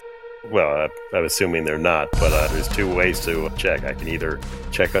keys. Well, I'm assuming they're not, but there's two ways to check. I can either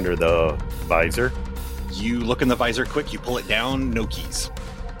check under the visor. You look in the visor quick, you pull it down, no keys.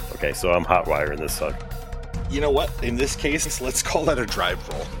 Okay, so I'm hot wiring this suck. You know what? In this case, let's call that a drive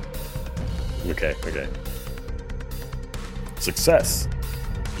roll. Okay. Success.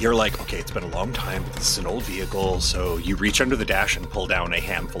 You're like, okay, it's been a long time, but this is an old vehicle, so you reach under the dash and pull down a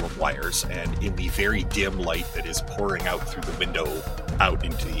handful of wires, and in the very dim light that is pouring out through the window out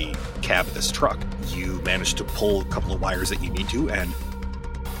into the cab of this truck, you manage to pull a couple of wires that you need to,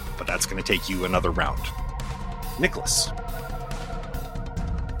 but that's going to take you another round. Nicholas.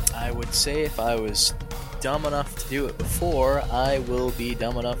 I would say if I was dumb enough to do it before, I will be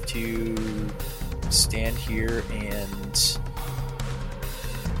dumb enough to stand here and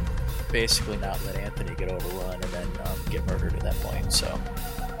basically not let Anthony get overrun and then get murdered at that point. So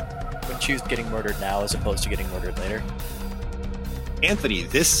I would choose getting murdered now as opposed to getting murdered later. Anthony,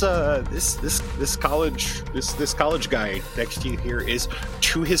 this college guy next to you here is,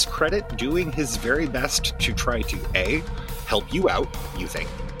 to his credit, doing his very best to try to A, help you out, you think,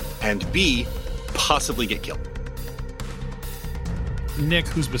 and B, possibly get killed. Nick,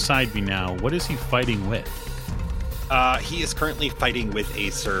 who's beside me now, what is he fighting with? He is currently fighting with a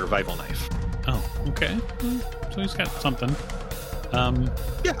survival knife. Oh, okay. So he's got something.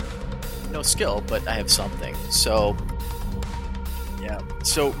 Yeah. No skill, but I have something. So, yeah.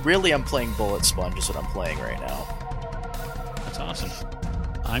 So really I'm playing Bullet Sponge is what I'm playing right now. That's awesome.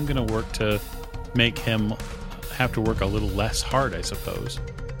 I'm going to work to make him have to work a little less hard, I suppose,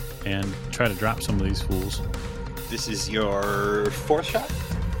 and try to drop some of these fools. This is your fourth shot?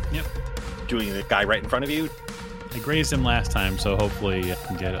 Yep. Doing the guy right in front of you? I grazed him last time, so hopefully I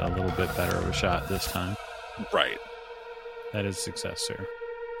can get a little bit better of a shot this time. Right. That is success, sir.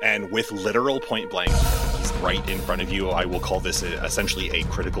 And with literal point blank, he's right in front of you. I will call this essentially a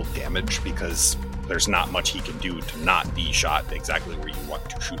critical damage because there's not much he can do to not be shot exactly where you want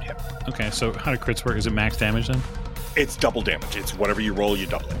to shoot him. Okay, so how do crits work? Is it max damage then? It's double damage. It's whatever you roll, you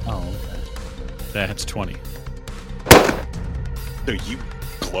double it. Oh, okay. That's 20. So you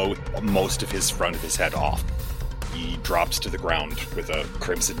blow most of his front of his head off. He drops to the ground with a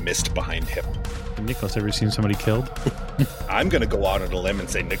crimson mist behind him. Nicholas, ever seen somebody killed? I'm going to go out on a limb and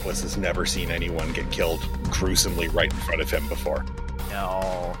say Nicholas has never seen anyone get killed gruesomely right in front of him before.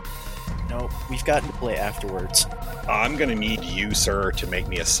 No, we've gotten to play afterwards. I'm going to need you, sir, to make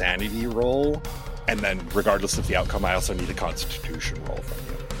me a sanity roll. And then, regardless of the outcome, I also need a constitution roll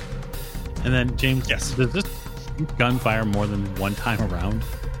from you. And then, James, Yes. Does this gun fire more than one time around?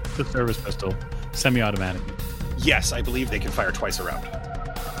 The service pistol, semi-automatic. Yes, I believe they can fire twice around.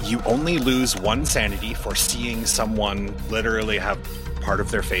 You only lose one sanity for seeing someone literally have part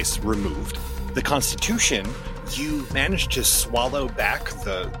of their face removed. The Constitution, you manage to swallow back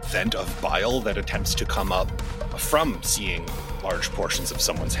the vent of bile that attempts to come up from seeing large portions of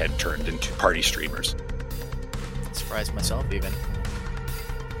someone's head turned into party streamers. Surprised myself, even.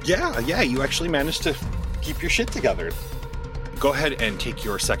 Yeah, you actually managed to keep your shit together. Go ahead and take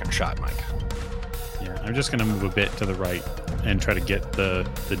your second shot, Mike. Yeah, I'm just going to move a bit to the right and try to get the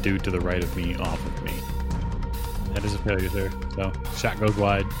dude to the right of me off of me. That is a failure there. So, shot goes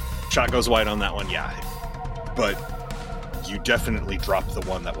wide. Shot goes wide on that one, yeah. But you definitely dropped the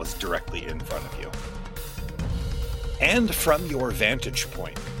one that was directly in front of you. And from your vantage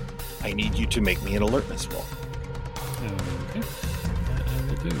point, I need you to make me an alertness roll. Okay. That I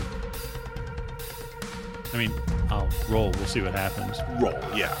will do. I mean, I'll roll. We'll see what happens. Roll,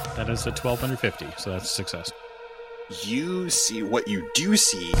 yeah. That is a 12 under 50, so that's a success. You see what you do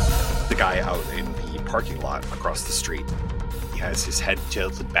see, the guy out in the parking lot across the street. He has his head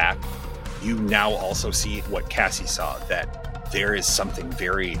tilted back. You now also see what Cassie saw, that there is something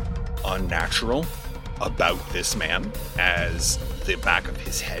very unnatural about this man, as the back of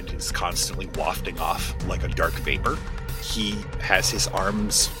his head is constantly wafting off like a dark vapor. He has his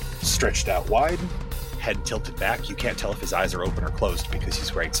arms stretched out wide, head tilted back. You can't tell if his eyes are open or closed because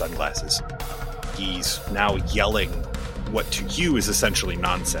he's wearing sunglasses. He's now yelling what to you is essentially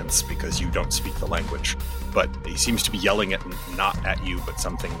nonsense because you don't speak the language. But he seems to be yelling it not at you, but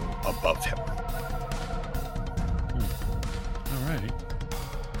something above him. All right.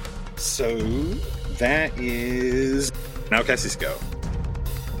 So that is now Cassie's go.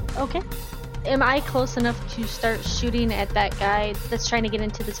 Okay. Am I close enough to start shooting at that guy that's trying to get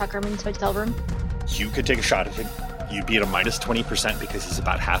into the Tuckerman's hotel room? You could take a shot at him. You'd be at a minus 20% because he's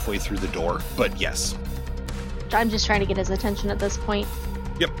about halfway through the door, but yes. I'm just trying to get his attention at this point.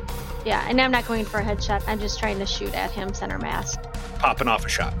 Yep. Yeah, and I'm not going for a headshot. I'm just trying to shoot at him center mass. Popping off a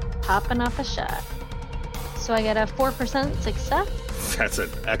shot. Popping off a shot. So I got a 4% success. That's an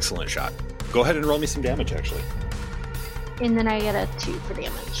excellent shot. Go ahead and roll me some damage, actually. And then I get a 2 for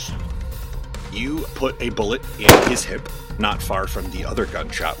damage. You put a bullet in his hip, not far from the other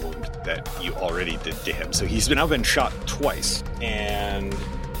gunshot wound that you already did to him. So he's now been shot twice and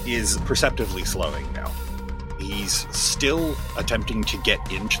is perceptively slowing now. He's still attempting to get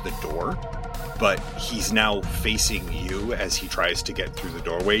into the door, but he's now facing you as he tries to get through the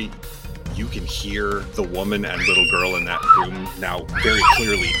doorway. You can hear the woman and little girl in that room now very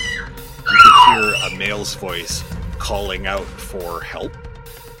clearly. You can hear a male's voice calling out for help.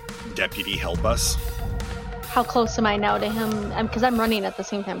 Deputy, help us. How close am I now to him? Because I'm running at the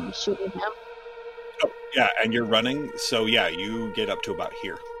same time I'm shooting him. Oh, yeah, and you're running, so yeah, you get up to about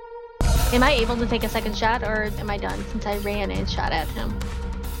here. Am I able to take a second shot, or am I done since I ran and shot at him?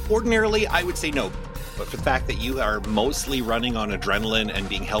 Ordinarily, I would say no, but for the fact that you are mostly running on adrenaline and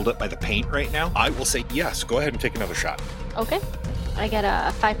being held up by the paint right now, I will say yes, go ahead and take another shot. Okay. I get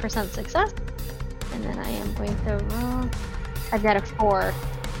a 5% success, and then I am going to roll. I've got a 4.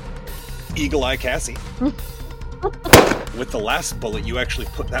 Eagle Eye Cassie. With the last bullet, you actually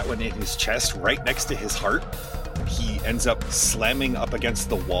put that one in his chest right next to his heart. He ends up slamming up against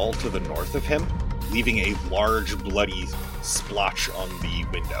the wall to the north of him, leaving a large bloody splotch on the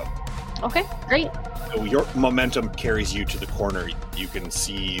window. Okay, great. So your momentum carries you to the corner. You can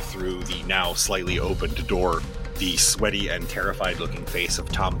see through the now slightly opened door the sweaty and terrified looking face of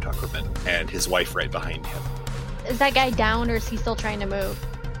Tom Tuckerman and his wife right behind him. Is that guy down, or is he still trying to move?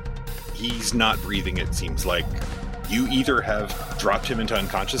 He's not breathing, it seems like. You either have dropped him into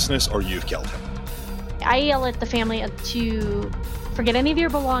unconsciousness or you've killed him. I yell at the family to forget any of your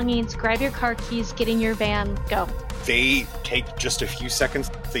belongings, grab your car keys, get in your van, go. They take just a few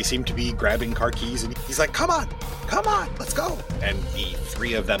seconds. They seem to be grabbing car keys, and he's like, come on, let's go. And the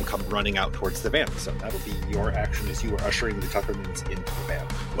 3 of them come running out towards the van. So that'll be your action as you are ushering the Tuckermans into the van.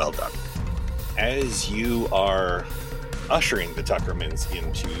 Well done. As you are ushering the Tuckermans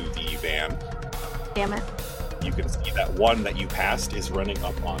into the van, Damn it. you can see that one that you passed is running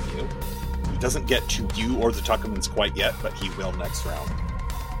up on you. He doesn't get to you or the Tuckermans quite yet, but he will next round.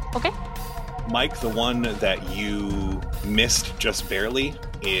 Okay. Mike, the one that you missed just barely,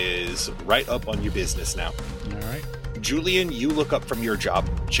 is right up on your business now. All right. Julian, you look up from your job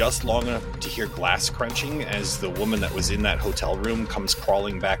just long enough to hear glass crunching as the woman that was in that hotel room comes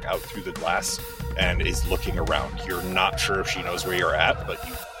crawling back out through the glass and is looking around. You're not sure if she knows where you're at, but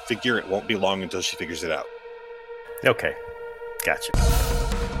you figure it won't be long until she figures it out. Okay. Gotcha.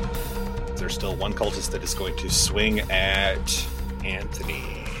 There's still one cultist that is going to swing at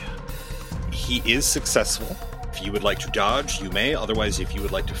Anthony. He is successful. If you would like to dodge, you may. Otherwise, if you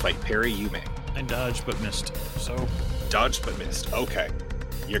would like to fight parry, you may. I dodged but missed. So Dodged but missed. Okay.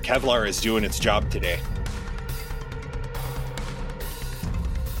 Your Kevlar is doing its job today.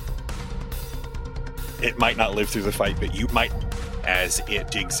 It might not live through the fight, but you might, as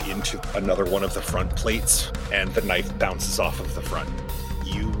it digs into another one of the front plates and the knife bounces off of the front.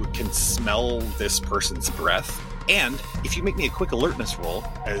 You can smell this person's breath. And if you make me a quick alertness roll,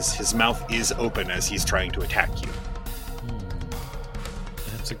 as his mouth is open as he's trying to attack you.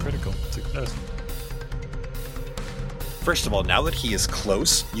 That's a critical success. First of all, now that he is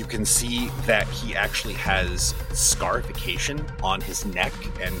close, you can see that he actually has scarification on his neck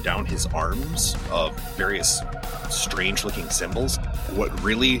and down his arms of various strange-looking symbols. What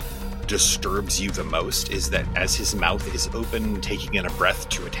really disturbs you the most is that as his mouth is open, taking in a breath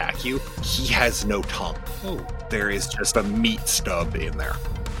to attack you, he has no tongue. Oh. There is just a meat stub in there.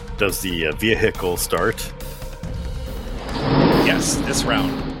 Does the vehicle start? Yes, this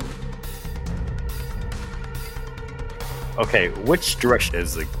round. Okay, which direction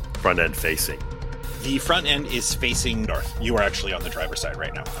is the front end facing? The front end is facing north. You are actually on the driver's side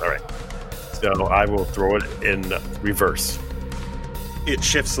right now. All right. So I will throw it in reverse. It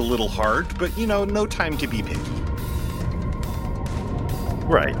shifts a little hard, but, no time to be picky.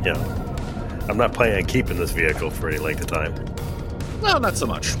 Right, I'm not planning on keeping this vehicle for any length of time. No, not so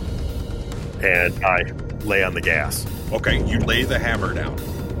much. And I lay on the gas. Okay, you lay the hammer down.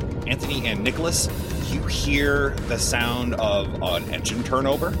 Anthony and Nicholas, you hear the sound of an engine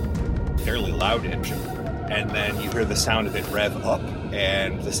turnover, fairly loud engine, and then you hear the sound of it rev up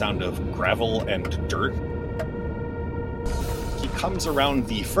and the sound of gravel and dirt. He comes around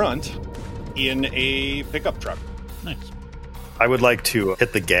the front in a pickup truck. Nice. I would like to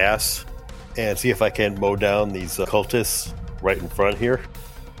hit the gas and see if I can mow down these cultists right in front here.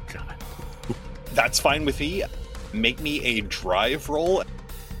 God. That's fine with me. Make me a drive roll.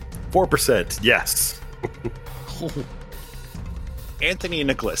 4%, yes. Anthony and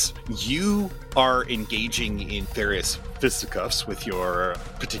Nicholas, you are engaging in various fisticuffs with your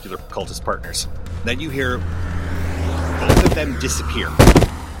particular cultist partners. Then you hear both of them disappear.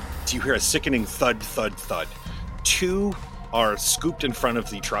 So you hear a sickening thud, thud, thud. Two are scooped in front of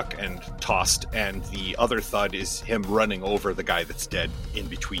the truck and tossed, and the other thud is him running over the guy that's dead in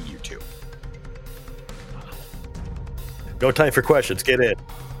between you two. No time for questions, get in.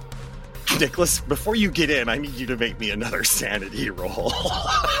 Nicholas, before you get in, I need you to make me another sanity roll.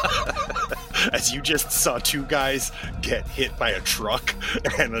 As you just saw two guys get hit by a truck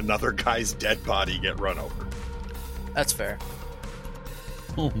and another guy's dead body get run over. That's fair.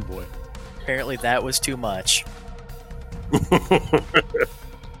 Oh boy. Apparently that was too much.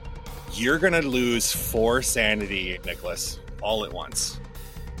 You're going to lose 4 sanity, Nicholas, all at once.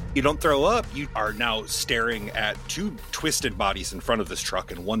 You don't throw up. You are now staring at 2 twisted bodies in front of this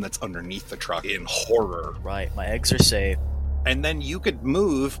truck and one that's underneath the truck in horror. Right, my eggs are safe. And then you could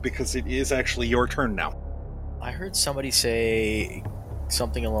move because it is actually your turn now. I heard somebody say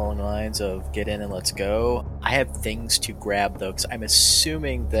something along the lines of get in and let's go. I have things to grab though, because I'm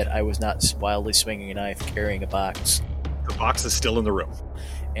assuming that I was not wildly swinging a knife carrying a box. The box is still in the room.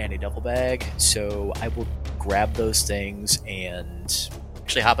 And a duffel bag, so I will grab those things and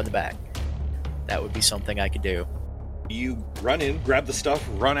actually hop in the back. That would be something I could do. You run in, grab the stuff,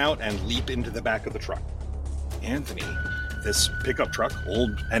 run out, and leap into the back of the truck. Anthony, this pickup truck,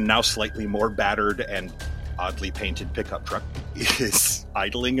 old and now slightly more battered and oddly painted pickup truck, is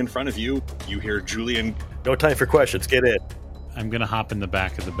idling in front of you. You hear Julian. No time for questions, get in. I'm going to hop in the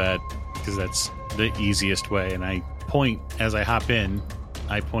back of the bed because that's the easiest way. And I point, as I hop in,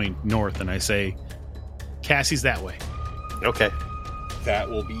 I point north and I say, Cassie's that way. Okay. That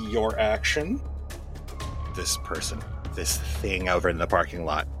will be your action. This person, this thing over in the parking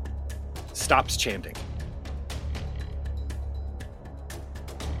lot, stops chanting.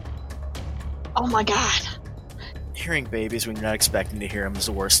 Oh my god. Hearing babies when you're not expecting to hear them is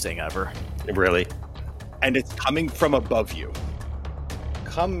the worst thing ever. Really? And it's coming from above you.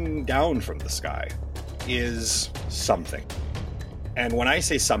 Come down from the sky is something. And when I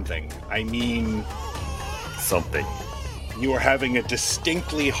say something, I mean Something. you are having a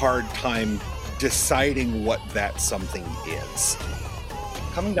distinctly hard time deciding what that something is.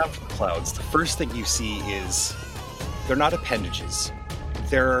 Coming down from the clouds, the first thing you see is they're not appendages.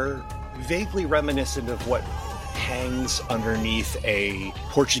 They're vaguely reminiscent of what hangs underneath a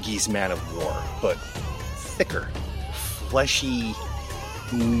Portuguese man of war, but thicker, fleshy,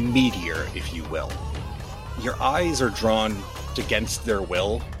 meatier, if you will. Your eyes are drawn against their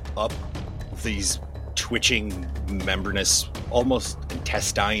will up these twitching, membranous, almost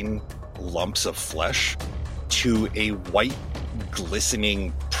intestine lumps of flesh to a white,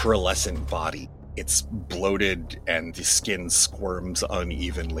 glistening, pearlescent body. It's bloated and the skin squirms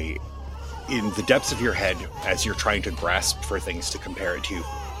unevenly. In the depths of your head, as you're trying to grasp for things to compare it to,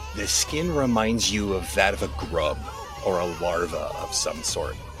 the skin reminds you of that of a grub or a larva of some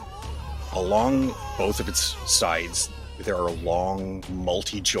sort. Along both of its sides, there are long,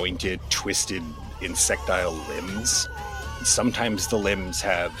 multi-jointed, twisted, insectile limbs. Sometimes the limbs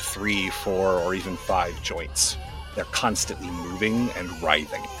have 3, 4, or even 5 joints. They're constantly moving and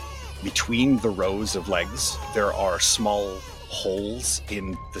writhing. Between the rows of legs, there are small holes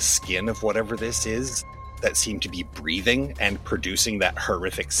in the skin of whatever this is that seem to be breathing and producing that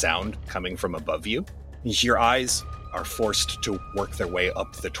horrific sound coming from above you. Your eyes are forced to work their way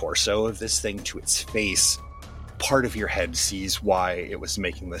up the torso of this thing to its face. Part of your head sees why it was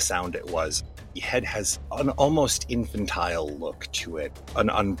making the sound it was. The head has an almost infantile look to it, an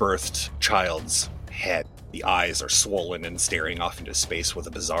unbirthed child's head. The eyes are swollen and staring off into space with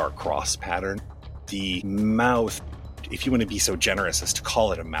a bizarre cross pattern. The mouth, if you want to be so generous as to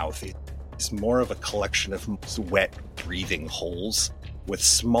call it a mouth, is more of a collection of wet, breathing holes with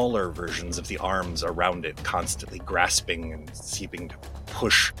smaller versions of the arms around it, constantly grasping and seeming to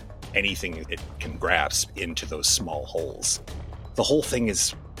push anything it can grasp into those small holes. The whole thing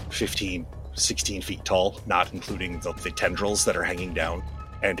is 15, 16 feet tall, not including the tendrils that are hanging down,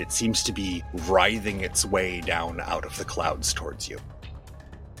 and it seems to be writhing its way down out of the clouds towards you.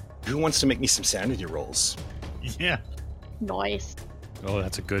 Who wants to make me some sanity rolls? Yeah. Nice. Oh,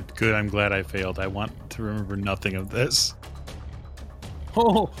 that's a good. I'm glad I failed. I want to remember nothing of this.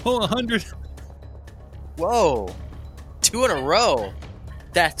 Oh, 100. Whoa. 2 in a row.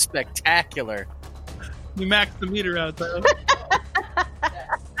 That's spectacular. You maxed the meter out, though.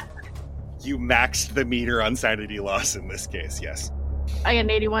 You maxed the meter on sanity loss in this case, yes. I got an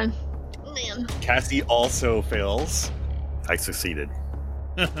 81. Man. Cassie also fails. I succeeded.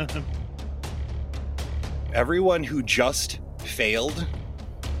 Everyone who just failed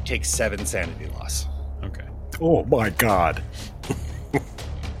takes 7 sanity loss. Okay. Oh my god.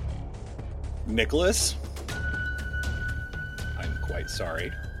 Nicholas, I'm quite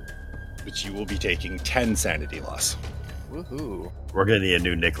sorry, but you will be taking 10 sanity loss. Woohoo. We're gonna need a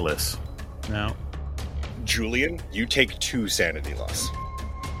new Nicholas. No. Julian, you take 2 sanity loss.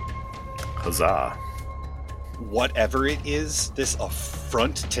 Huzzah. Whatever it is, this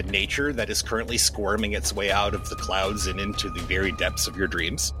affront to nature that is currently squirming its way out of the clouds and into the very depths of your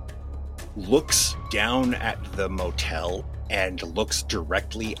dreams, looks down at the motel and looks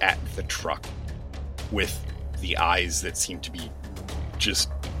directly at the truck with the eyes that seem to be just...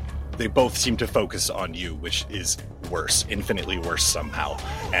 They both seem to focus on you, which is worse, infinitely worse somehow.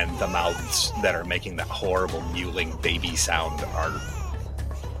 And the mouths that are making that horrible mewling baby sound are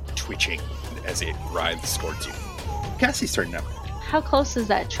twitching as it writhes towards you. Cassie's turn now. How close is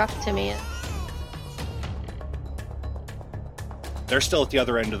that truck to me? They're still at the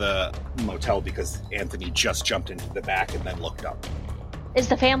other end of the motel because Anthony just jumped into the back and then looked up. Is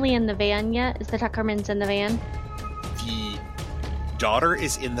the family in the van yet? Is the Tuckermans in the van? The daughter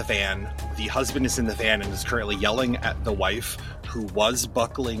is in the van, the husband is in the van and is currently yelling at the wife who was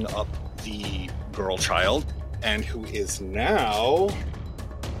buckling up the girl child and who is now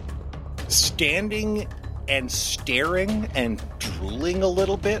standing and staring and drooling a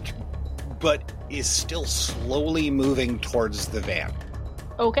little bit, but is still slowly moving towards the van.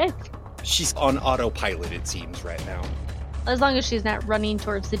 Okay. She's on autopilot, it seems, right now. As long as she's not running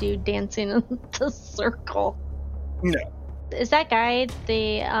towards the dude dancing in the circle. No. Is that guy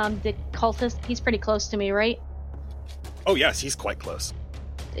the cultist? He's pretty close to me, right? Oh, yes, he's quite close.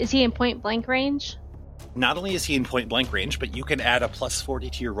 Is he in point blank range? Not only is he in point blank range, but you can add a plus 40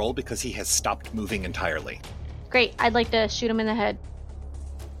 to your roll because he has stopped moving entirely. Great. I'd like to shoot him in the head.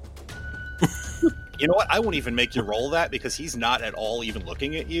 You know what? I won't even make you roll that because he's not at all even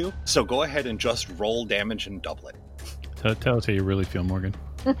looking at you. So go ahead and just roll damage and double it. Tell us how you really feel, Morgan.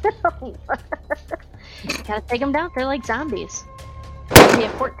 Gotta take them down. They're like zombies.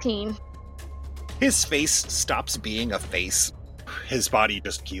 Yeah, 14. His face stops being a face. His body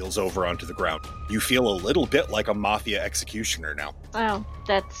just keels over onto the ground. You feel a little bit like a mafia executioner now. Oh,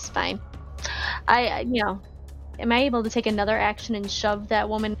 that's fine. Am I able to take another action and shove that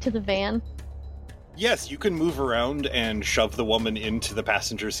woman to the van? Yes, you can move around and shove the woman into the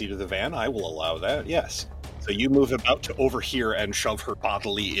passenger seat of the van. I will allow that, yes. So you move about to over here and shove her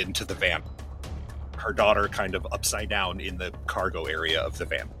bodily into the van. Her daughter kind of upside down in the cargo area of the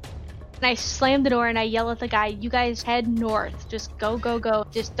van. And I slam the door and I yell at the guy, you guys head north. Just go, go, go.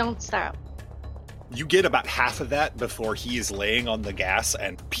 Just don't stop. You get about half of that before he is laying on the gas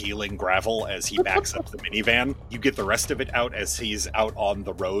and peeling gravel as he backs up the minivan. You get the rest of it out as he's out on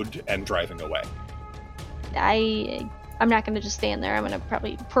the road and driving away. I'm not going to just stand there. I'm going to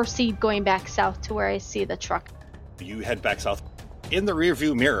probably proceed going back south to where I see the truck. You head back south. In the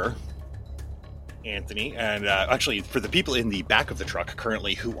rearview mirror, Anthony, and actually for the people in the back of the truck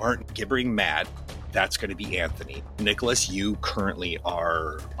currently who aren't gibbering mad, that's going to be Anthony. Nicholas, you currently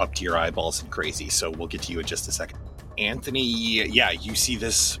are up to your eyeballs and crazy, so we'll get to you in just a second. Anthony, yeah, you see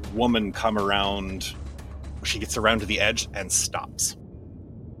this woman come around. She gets around to the edge and stops.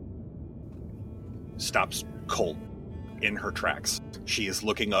 Stops cold in her tracks. She is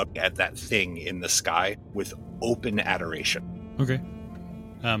looking up at that thing in the sky with open adoration. Okay.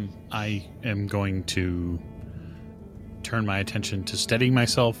 I am going to turn my attention to steadying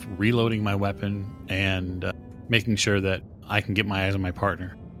myself, reloading my weapon, and making sure that I can get my eyes on my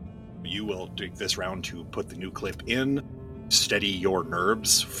partner. You will take this round to put the new clip in, steady your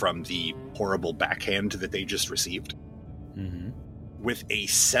nerves from the horrible backhand that they just received. Mm-hmm. With a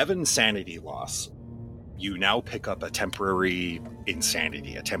 7 sanity loss, you now pick up a temporary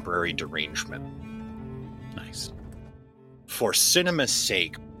insanity, a temporary derangement. Nice. For cinema's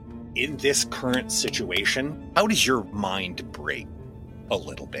sake, in this current situation, how does your mind break a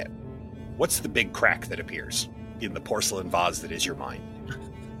little bit? What's the big crack that appears in the porcelain vase that is your mind?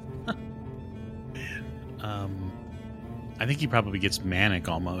 I think he probably gets manic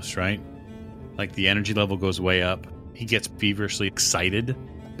almost, right? Like the energy level goes way up. He gets feverishly excited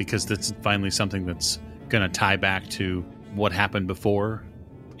because that's finally something that's going to tie back to what happened before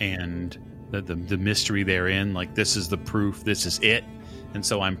and the mystery therein. Like, this is the proof, this is it. And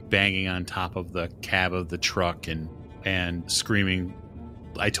so I'm banging on top of the cab of the truck and screaming,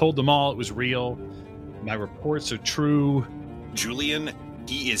 I told them all it was real. My reports are true. Julian,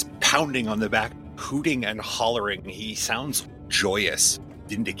 he is pounding on the back, hooting and hollering. He sounds joyous,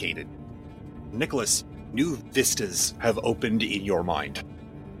 vindicated. Nicholas, new vistas have opened in your mind.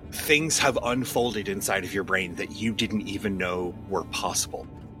 Things have unfolded inside of your brain that you didn't even know were possible.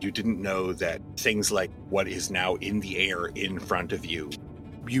 You didn't know that things like what is now in the air in front of you,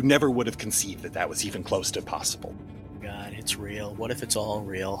 you never would have conceived that that was even close to possible. God, it's real. What if it's all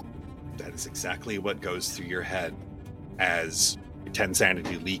real? That is exactly what goes through your head as 10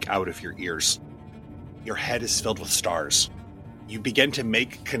 sanity leak out of your ears. Your head is filled with stars. You begin to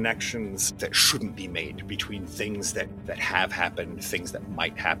make connections that shouldn't be made between things that have happened, things that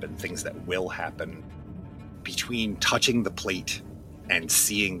might happen, things that will happen. Between touching the plate and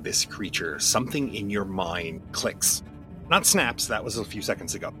seeing this creature, something in your mind clicks. Not snaps, that was a few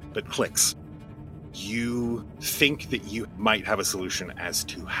seconds ago, but clicks. You think that you might have a solution as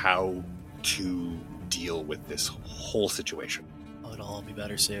to how to deal with this whole situation. Oh, it'll all be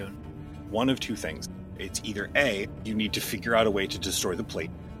better soon. One of two things. It's either A, you need to figure out a way to destroy the plate,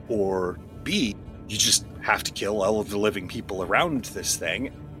 or B, you just have to kill all of the living people around this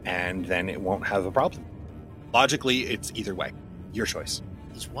thing, and then it won't have a problem. Logically, it's either way. Your choice.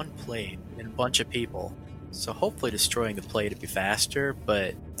 There's one plate and a bunch of people, so hopefully destroying the plate would be faster,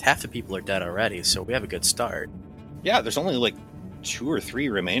 but half the people are dead already, so we have a good start. Yeah, there's only like 2 or 3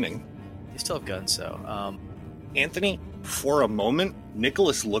 remaining. They still have guns, so, Anthony, for a moment,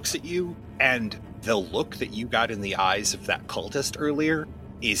 Nicholas looks at you, and the look that you got in the eyes of that cultist earlier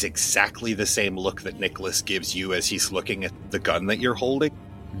is exactly the same look that Nicholas gives you as he's looking at the gun that you're holding.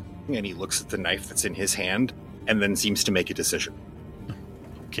 And he looks at the knife that's in his hand, and then seems to make a decision.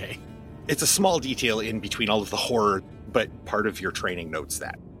 Okay. It's a small detail in between all of the horror, but part of your training notes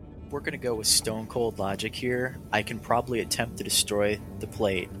that. We're going to go with stone cold logic here. I can probably attempt to destroy the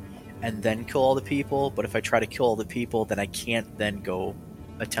plate and then kill all the people, but if I try to kill all the people, then I can't then go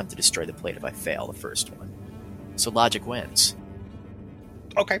attempt to destroy the plate if I fail the first one. So logic wins.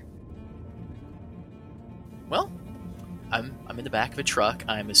 Okay. Well, I'm in the back of a truck.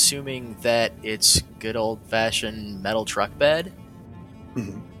 I'm assuming that it's good old-fashioned metal truck bed.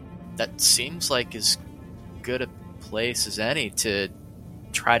 Mm-hmm. That seems like as good a place as any to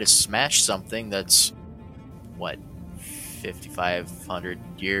try to smash something that's, 5,500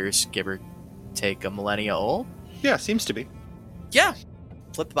 years, give or take a millennia old? Yeah, seems to be. Yeah.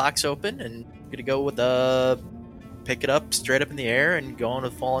 Flip the box open and gonna go with pick it up straight up in the air and go on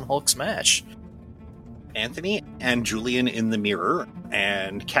with Fallen Hulk smash. Anthony and Julian in the mirror,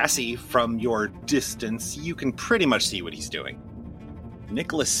 and Cassie from your distance, you can pretty much see what he's doing.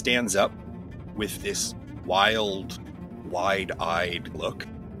 Nicholas stands up with this wild, wide-eyed look.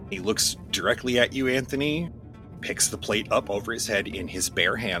 He looks directly at you, Anthony, picks the plate up over his head in his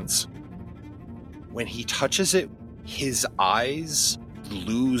bare hands. When he touches it, his eyes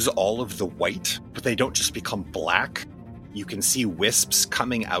lose all of the white, but they don't just become black. You can see wisps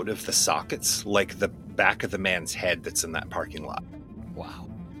coming out of the sockets, like the back of the man's head that's in that parking lot. Wow.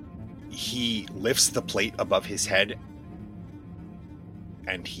 He lifts the plate above his head,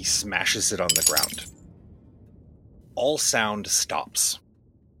 and he smashes it on the ground. All sound stops.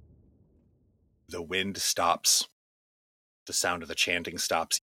 The wind stops. The sound of the chanting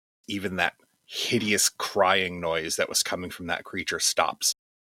stops. Even that hideous crying noise that was coming from that creature stops.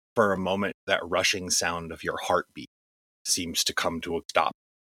 For a moment, that rushing sound of your heartbeat seems to come to a stop.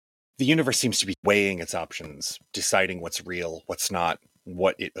 The universe seems to be weighing its options, deciding what's real, what's not,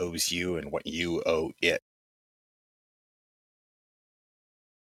 what it owes you, and what you owe it.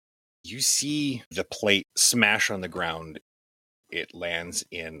 You see the plate smash on the ground. It lands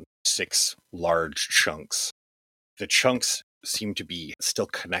in 6 large chunks. The chunks seem to be still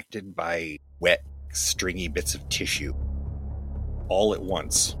connected by wet, stringy bits of tissue. All at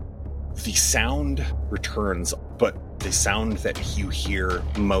once, the sound returns, but the sound that you hear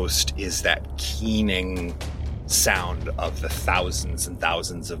most is that keening sound of the thousands and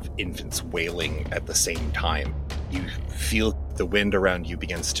thousands of infants wailing at the same time. You feel the wind around you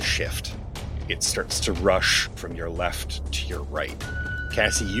begins to shift. It starts to rush from your left to your right.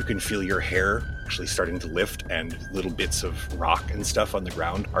 Cassie, you can feel your hair actually starting to lift, and little bits of rock and stuff on the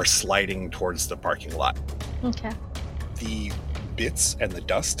ground are sliding towards the parking lot. Okay. The bits and the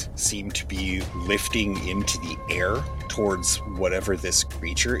dust seem to be lifting into the air towards whatever this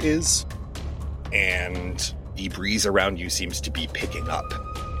creature is, and the breeze around you seems to be picking up.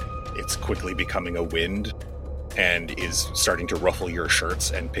 It's quickly becoming a wind and is starting to ruffle your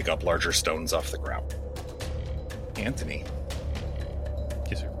shirts and pick up larger stones off the ground. Anthony.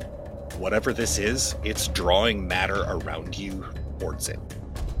 Yes, sir. Whatever this is, it's drawing matter around you towards it.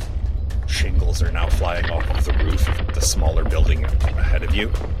 Shingles are now flying off of the roof of the smaller building ahead of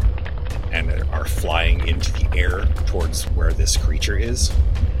you and are flying into the air towards where this creature is.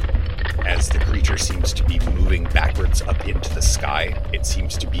 As the creature seems to be moving backwards up into the sky, it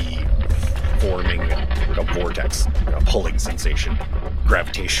seems to be forming a vortex, a pulling sensation.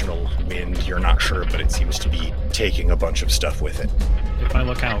 Gravitational wind, you're not sure, but it seems to be taking a bunch of stuff with it. If I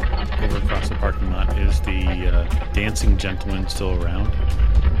look out over across the parking lot, is the dancing gentleman still around?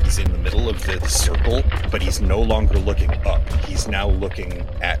 He's in the middle of the circle, but he's no longer looking up. He's now looking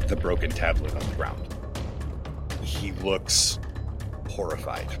at the broken tablet on the ground. He looks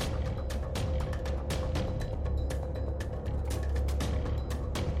horrified.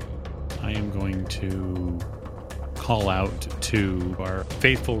 I am going to call out to our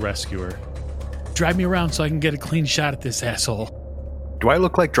faithful rescuer. Drive me around so I can get a clean shot at this asshole. Do I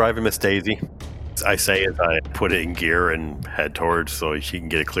look like driving Miss Daisy? I say as I put it in gear and head towards so she can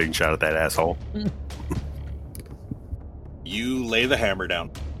get a clean shot at that asshole. You lay the hammer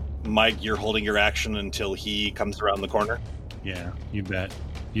down. Mike, you're holding your action until he comes around the corner. Yeah, you bet.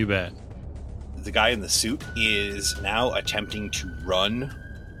 You bet. The guy in the suit is now attempting to run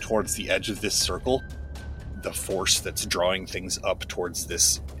towards the edge of this circle. The force that's drawing things up towards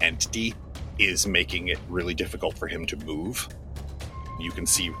this entity is making it really difficult for him to move. You can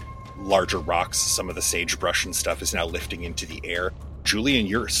see larger rocks, some of the sagebrush and stuff is now lifting into the air. Julian,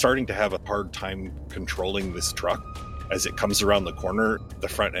 you're starting to have a hard time controlling this truck. As it comes around the corner, the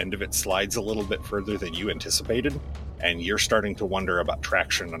front end of it slides a little bit further than you anticipated, and you're starting to wonder about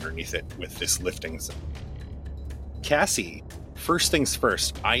traction underneath it with this lifting. Cassie, first things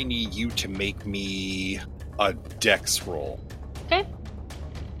first, I need you to make me a dex roll. Okay.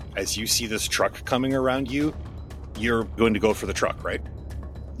 As you see this truck coming around you, you're going to go for the truck, right?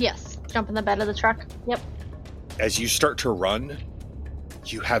 Yes. Jump in the bed of the truck. Yep. As you start to run,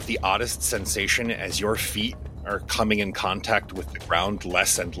 you have the oddest sensation as your feet are coming in contact with the ground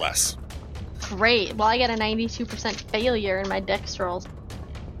less and less. Great. Well, I got a 92% failure in my dex rolls.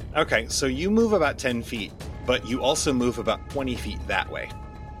 Okay, so you move about 10 feet, but you also move about 20 feet that way.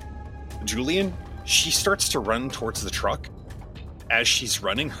 Julian, she starts to run towards the truck. As she's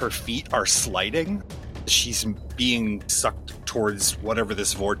running, her feet are sliding. She's being sucked towards whatever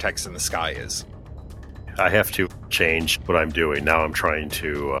this vortex in the sky is. I have to change what I'm doing. Now I'm trying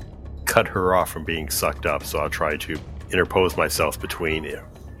to cut her off from being sucked up, so I'll try to interpose myself between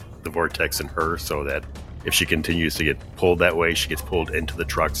the vortex and her so that if she continues to get pulled that way, she gets pulled into the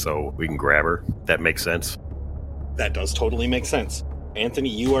truck so we can grab her. That makes sense? That does totally make sense. Anthony,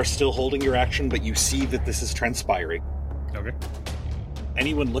 you are still holding your action, but you see that this is transpiring. Okay.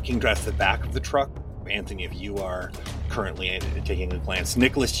 Anyone looking at the back of the truck, Anthony, if you are currently taking a glance.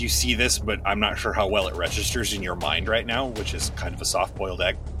 Nicholas, you see this, but I'm not sure how well it registers in your mind right now, which is kind of a soft-boiled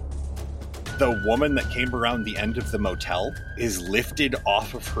egg. The woman that came around the end of the motel is lifted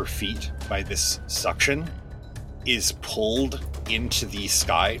off of her feet by this suction, is pulled into the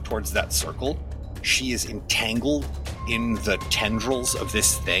sky towards that circle. She is entangled in the tendrils of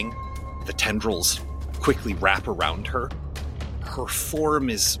this thing. The tendrils quickly wrap around her. Her form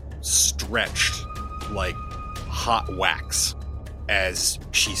is stretched like hot wax as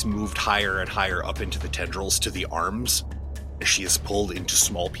she's moved higher and higher up into the tendrils to the arms. She is pulled into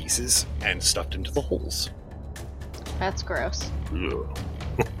small pieces and stuffed into the holes. That's gross. Ugh.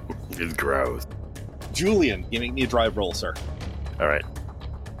 It's gross. Julian, you make me a drive roll, sir. All right.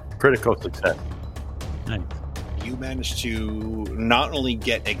 Critical success. Nice. You managed to not only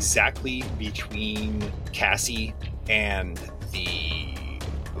get exactly between Cassie and the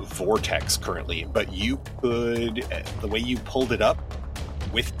vortex currently, but you could, the way you pulled it up,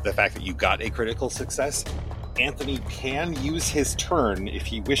 with the fact that you got a critical success, Anthony can use his turn, if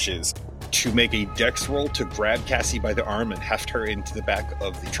he wishes, to make a dex roll to grab Cassie by the arm and heft her into the back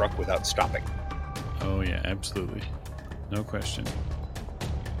of the truck without stopping. Oh, yeah, absolutely. No question.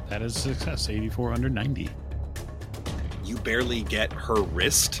 That is a success. 84 under 90. You barely get her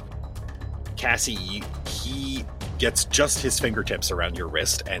wrist. Cassie, he gets just his fingertips around your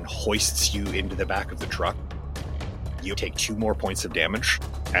wrist and hoists you into the back of the truck. You take 2 more points of damage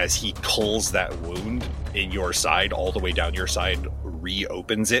as he pulls that wound in your side all the way down your side,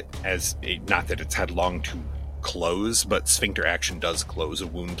 reopens it, not that it's had long to close, but sphincter action does close a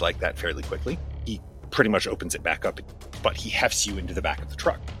wound like that fairly quickly. He pretty much opens it back up, but he hefts you into the back of the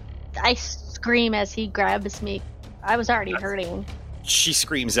truck. I scream as he grabs me. I was already hurting. She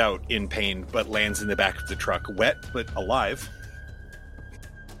screams out in pain, but lands in the back of the truck, wet but alive.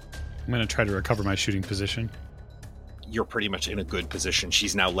 I'm going to try to recover my shooting position. You're pretty much in a good position.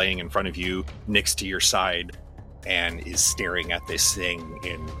 She's now laying in front of you, next to your side, and is staring at this thing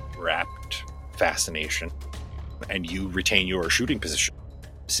in rapt fascination. And you retain your shooting position.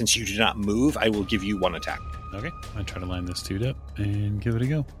 Since you do not move, I will give you 1 attack. Okay. I try to line this dude up and give it a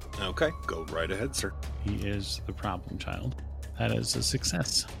go. Okay, go right ahead, sir. He is the problem child. That is a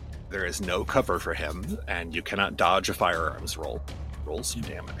success. There is no cover for him, and you cannot dodge a firearms roll. Roll some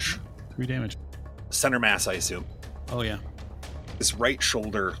damage. 3 damage. Center mass, I assume. Oh, yeah. His right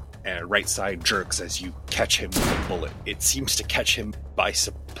shoulder and right side jerks as you catch him with a bullet. It seems to catch him by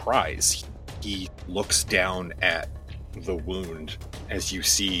surprise. He looks down at the wound as you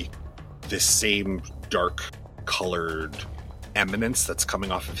see this same dark-colored eminence that's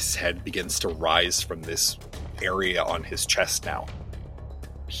coming off of his head begins to rise from this area on his chest now.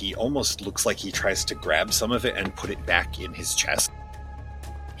 He almost looks like he tries to grab some of it and put it back in his chest.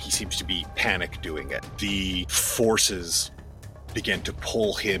 He seems to be panic doing it. The forces begin to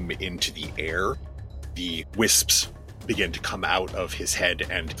pull him into the air. The wisps begin to come out of his head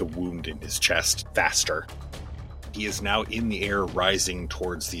and the wound in his chest faster. He is now in the air, rising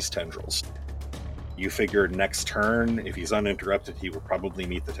towards these tendrils. You figure next turn, if he's uninterrupted, he will probably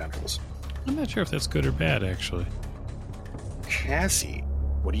meet the tendrils. I'm not sure if that's good or bad, actually. Cassie,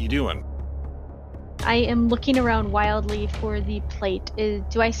 what are you doing? I am looking around wildly for the plate.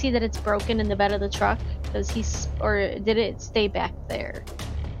 Do I see that it's broken in the bed of the truck? Or did it stay back there?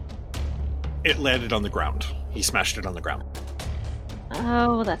 It landed on the ground. He smashed it on the ground.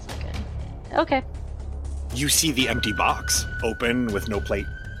 Oh, that's not good. Okay. You see the empty box open with no plate.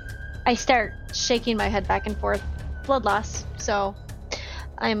 I start shaking my head back and forth. Blood loss. So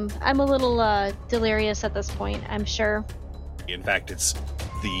I'm a little delirious at this point, I'm sure. In fact, it's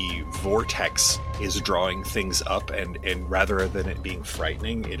the vortex is drawing things up, and rather than it being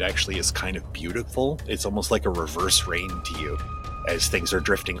frightening, it actually is kind of beautiful. It's almost like a reverse rain to you as things are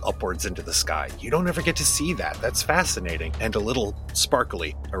drifting upwards into the sky. You don't ever get to see that. That's fascinating and a little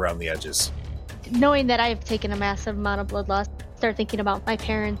sparkly around the edges. Knowing that I've taken a massive amount of blood loss, start thinking about my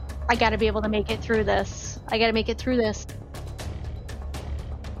parents. I gotta be able to make it through this.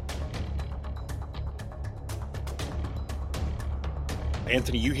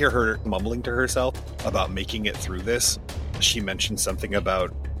 Anthony, you hear her mumbling to herself about making it through this. She mentioned something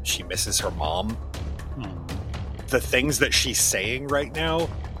about she misses her mom. The things that she's saying right now,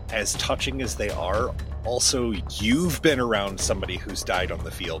 as touching as they are, also, you've been around somebody who's died on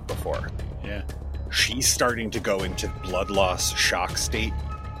the field before. Yeah. She's starting to go into blood loss shock state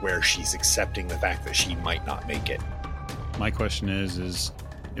where she's accepting the fact that she might not make it. My question is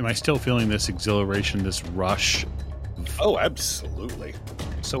am I still feeling this exhilaration, this rush? Oh, absolutely.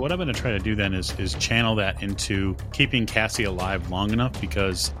 So what I'm going to try to do then is channel that into keeping Cassie alive long enough,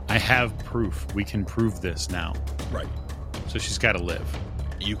 because I have proof. We can prove this now. Right. So she's got to live.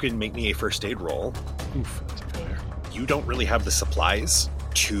 You can make me a first aid roll. Oof, that's a failure. You don't really have the supplies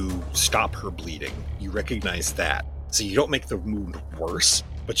to stop her bleeding. You recognize that. So you don't make the wound worse,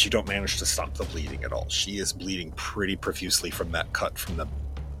 but you don't manage to stop the bleeding at all. She is bleeding pretty profusely from that cut from the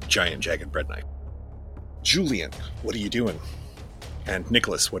giant jagged bread knife. Julian, what are you doing? And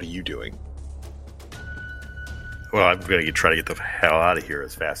Nicholas, what are you doing? Well, I'm going to try to get the hell out of here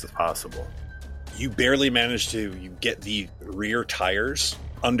as fast as possible. You barely manage to get the rear tires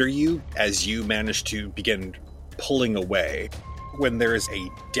under you as you manage to begin pulling away when there is a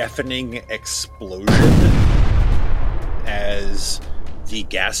deafening explosion as the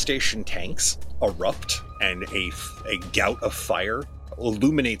gas station tanks erupt and a gout of fire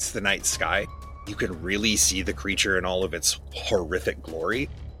illuminates the night sky. You can really see the creature in all of its horrific glory,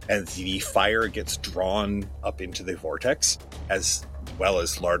 and the fire gets drawn up into the vortex, as well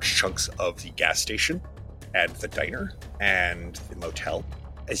as large chunks of the gas station and the diner and the motel.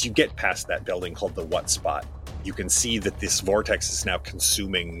 As you get past that building called the What Spot, you can see that this vortex is now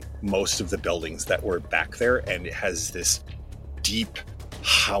consuming most of the buildings that were back there, and it has this deep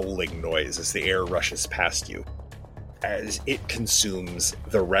howling noise as the air rushes past you. As it consumes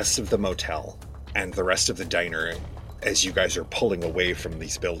the rest of the motel and the rest of the diner, as you guys are pulling away from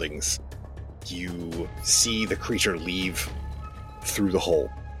these buildings, you see the creature leave through the hole.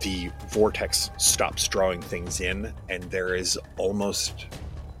 The vortex stops drawing things in, and there is almost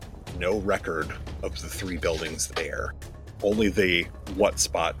no record of the three buildings there. Only the What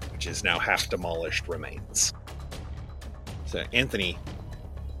Spot, which is now half demolished, remains. So, Anthony,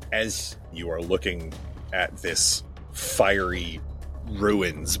 as you are looking at this fiery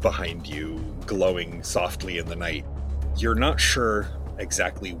ruins behind you glowing softly in the night, you're not sure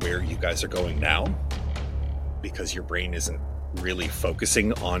exactly where you guys are going now, because your brain isn't really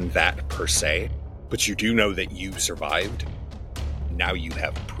focusing on that per se, but you do know that you survived. Now you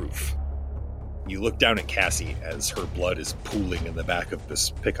have proof. You look down at Cassie as her blood is pooling in the back of this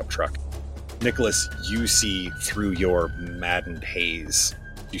pickup truck. Nicholas, you see through your maddened haze,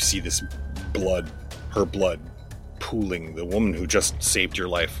 you see this blood, her blood, pooling. The woman who just saved your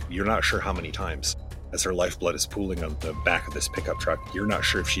life, you're not sure how many times, as her lifeblood is pooling on the back of this pickup truck. You're not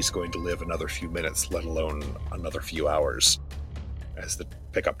sure if she's going to live another few minutes, let alone another few hours, as the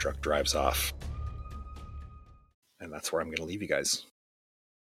pickup truck drives off. And that's where I'm going to leave you guys.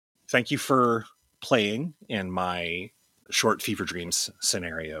 Thank you for playing in my short Fever Dreams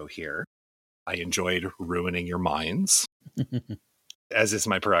scenario here. I enjoyed ruining your minds, as is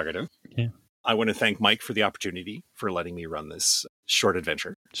my prerogative. Yeah. I want to thank Mike for the opportunity for letting me run this short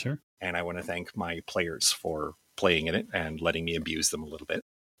adventure. Sure. And I want to thank my players for playing in it and letting me abuse them a little bit.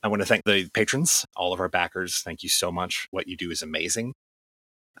 I want to thank the patrons, all of our backers. Thank you so much. What you do is amazing.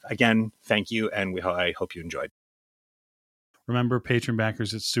 Again, thank you, and I hope you enjoyed. Remember, patron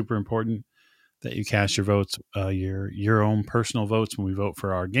backers, it's super important that you cast your votes, your own personal votes when we vote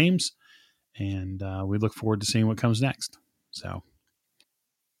for our games. And we look forward to seeing what comes next. So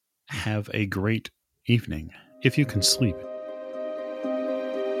have a great evening, if you can sleep.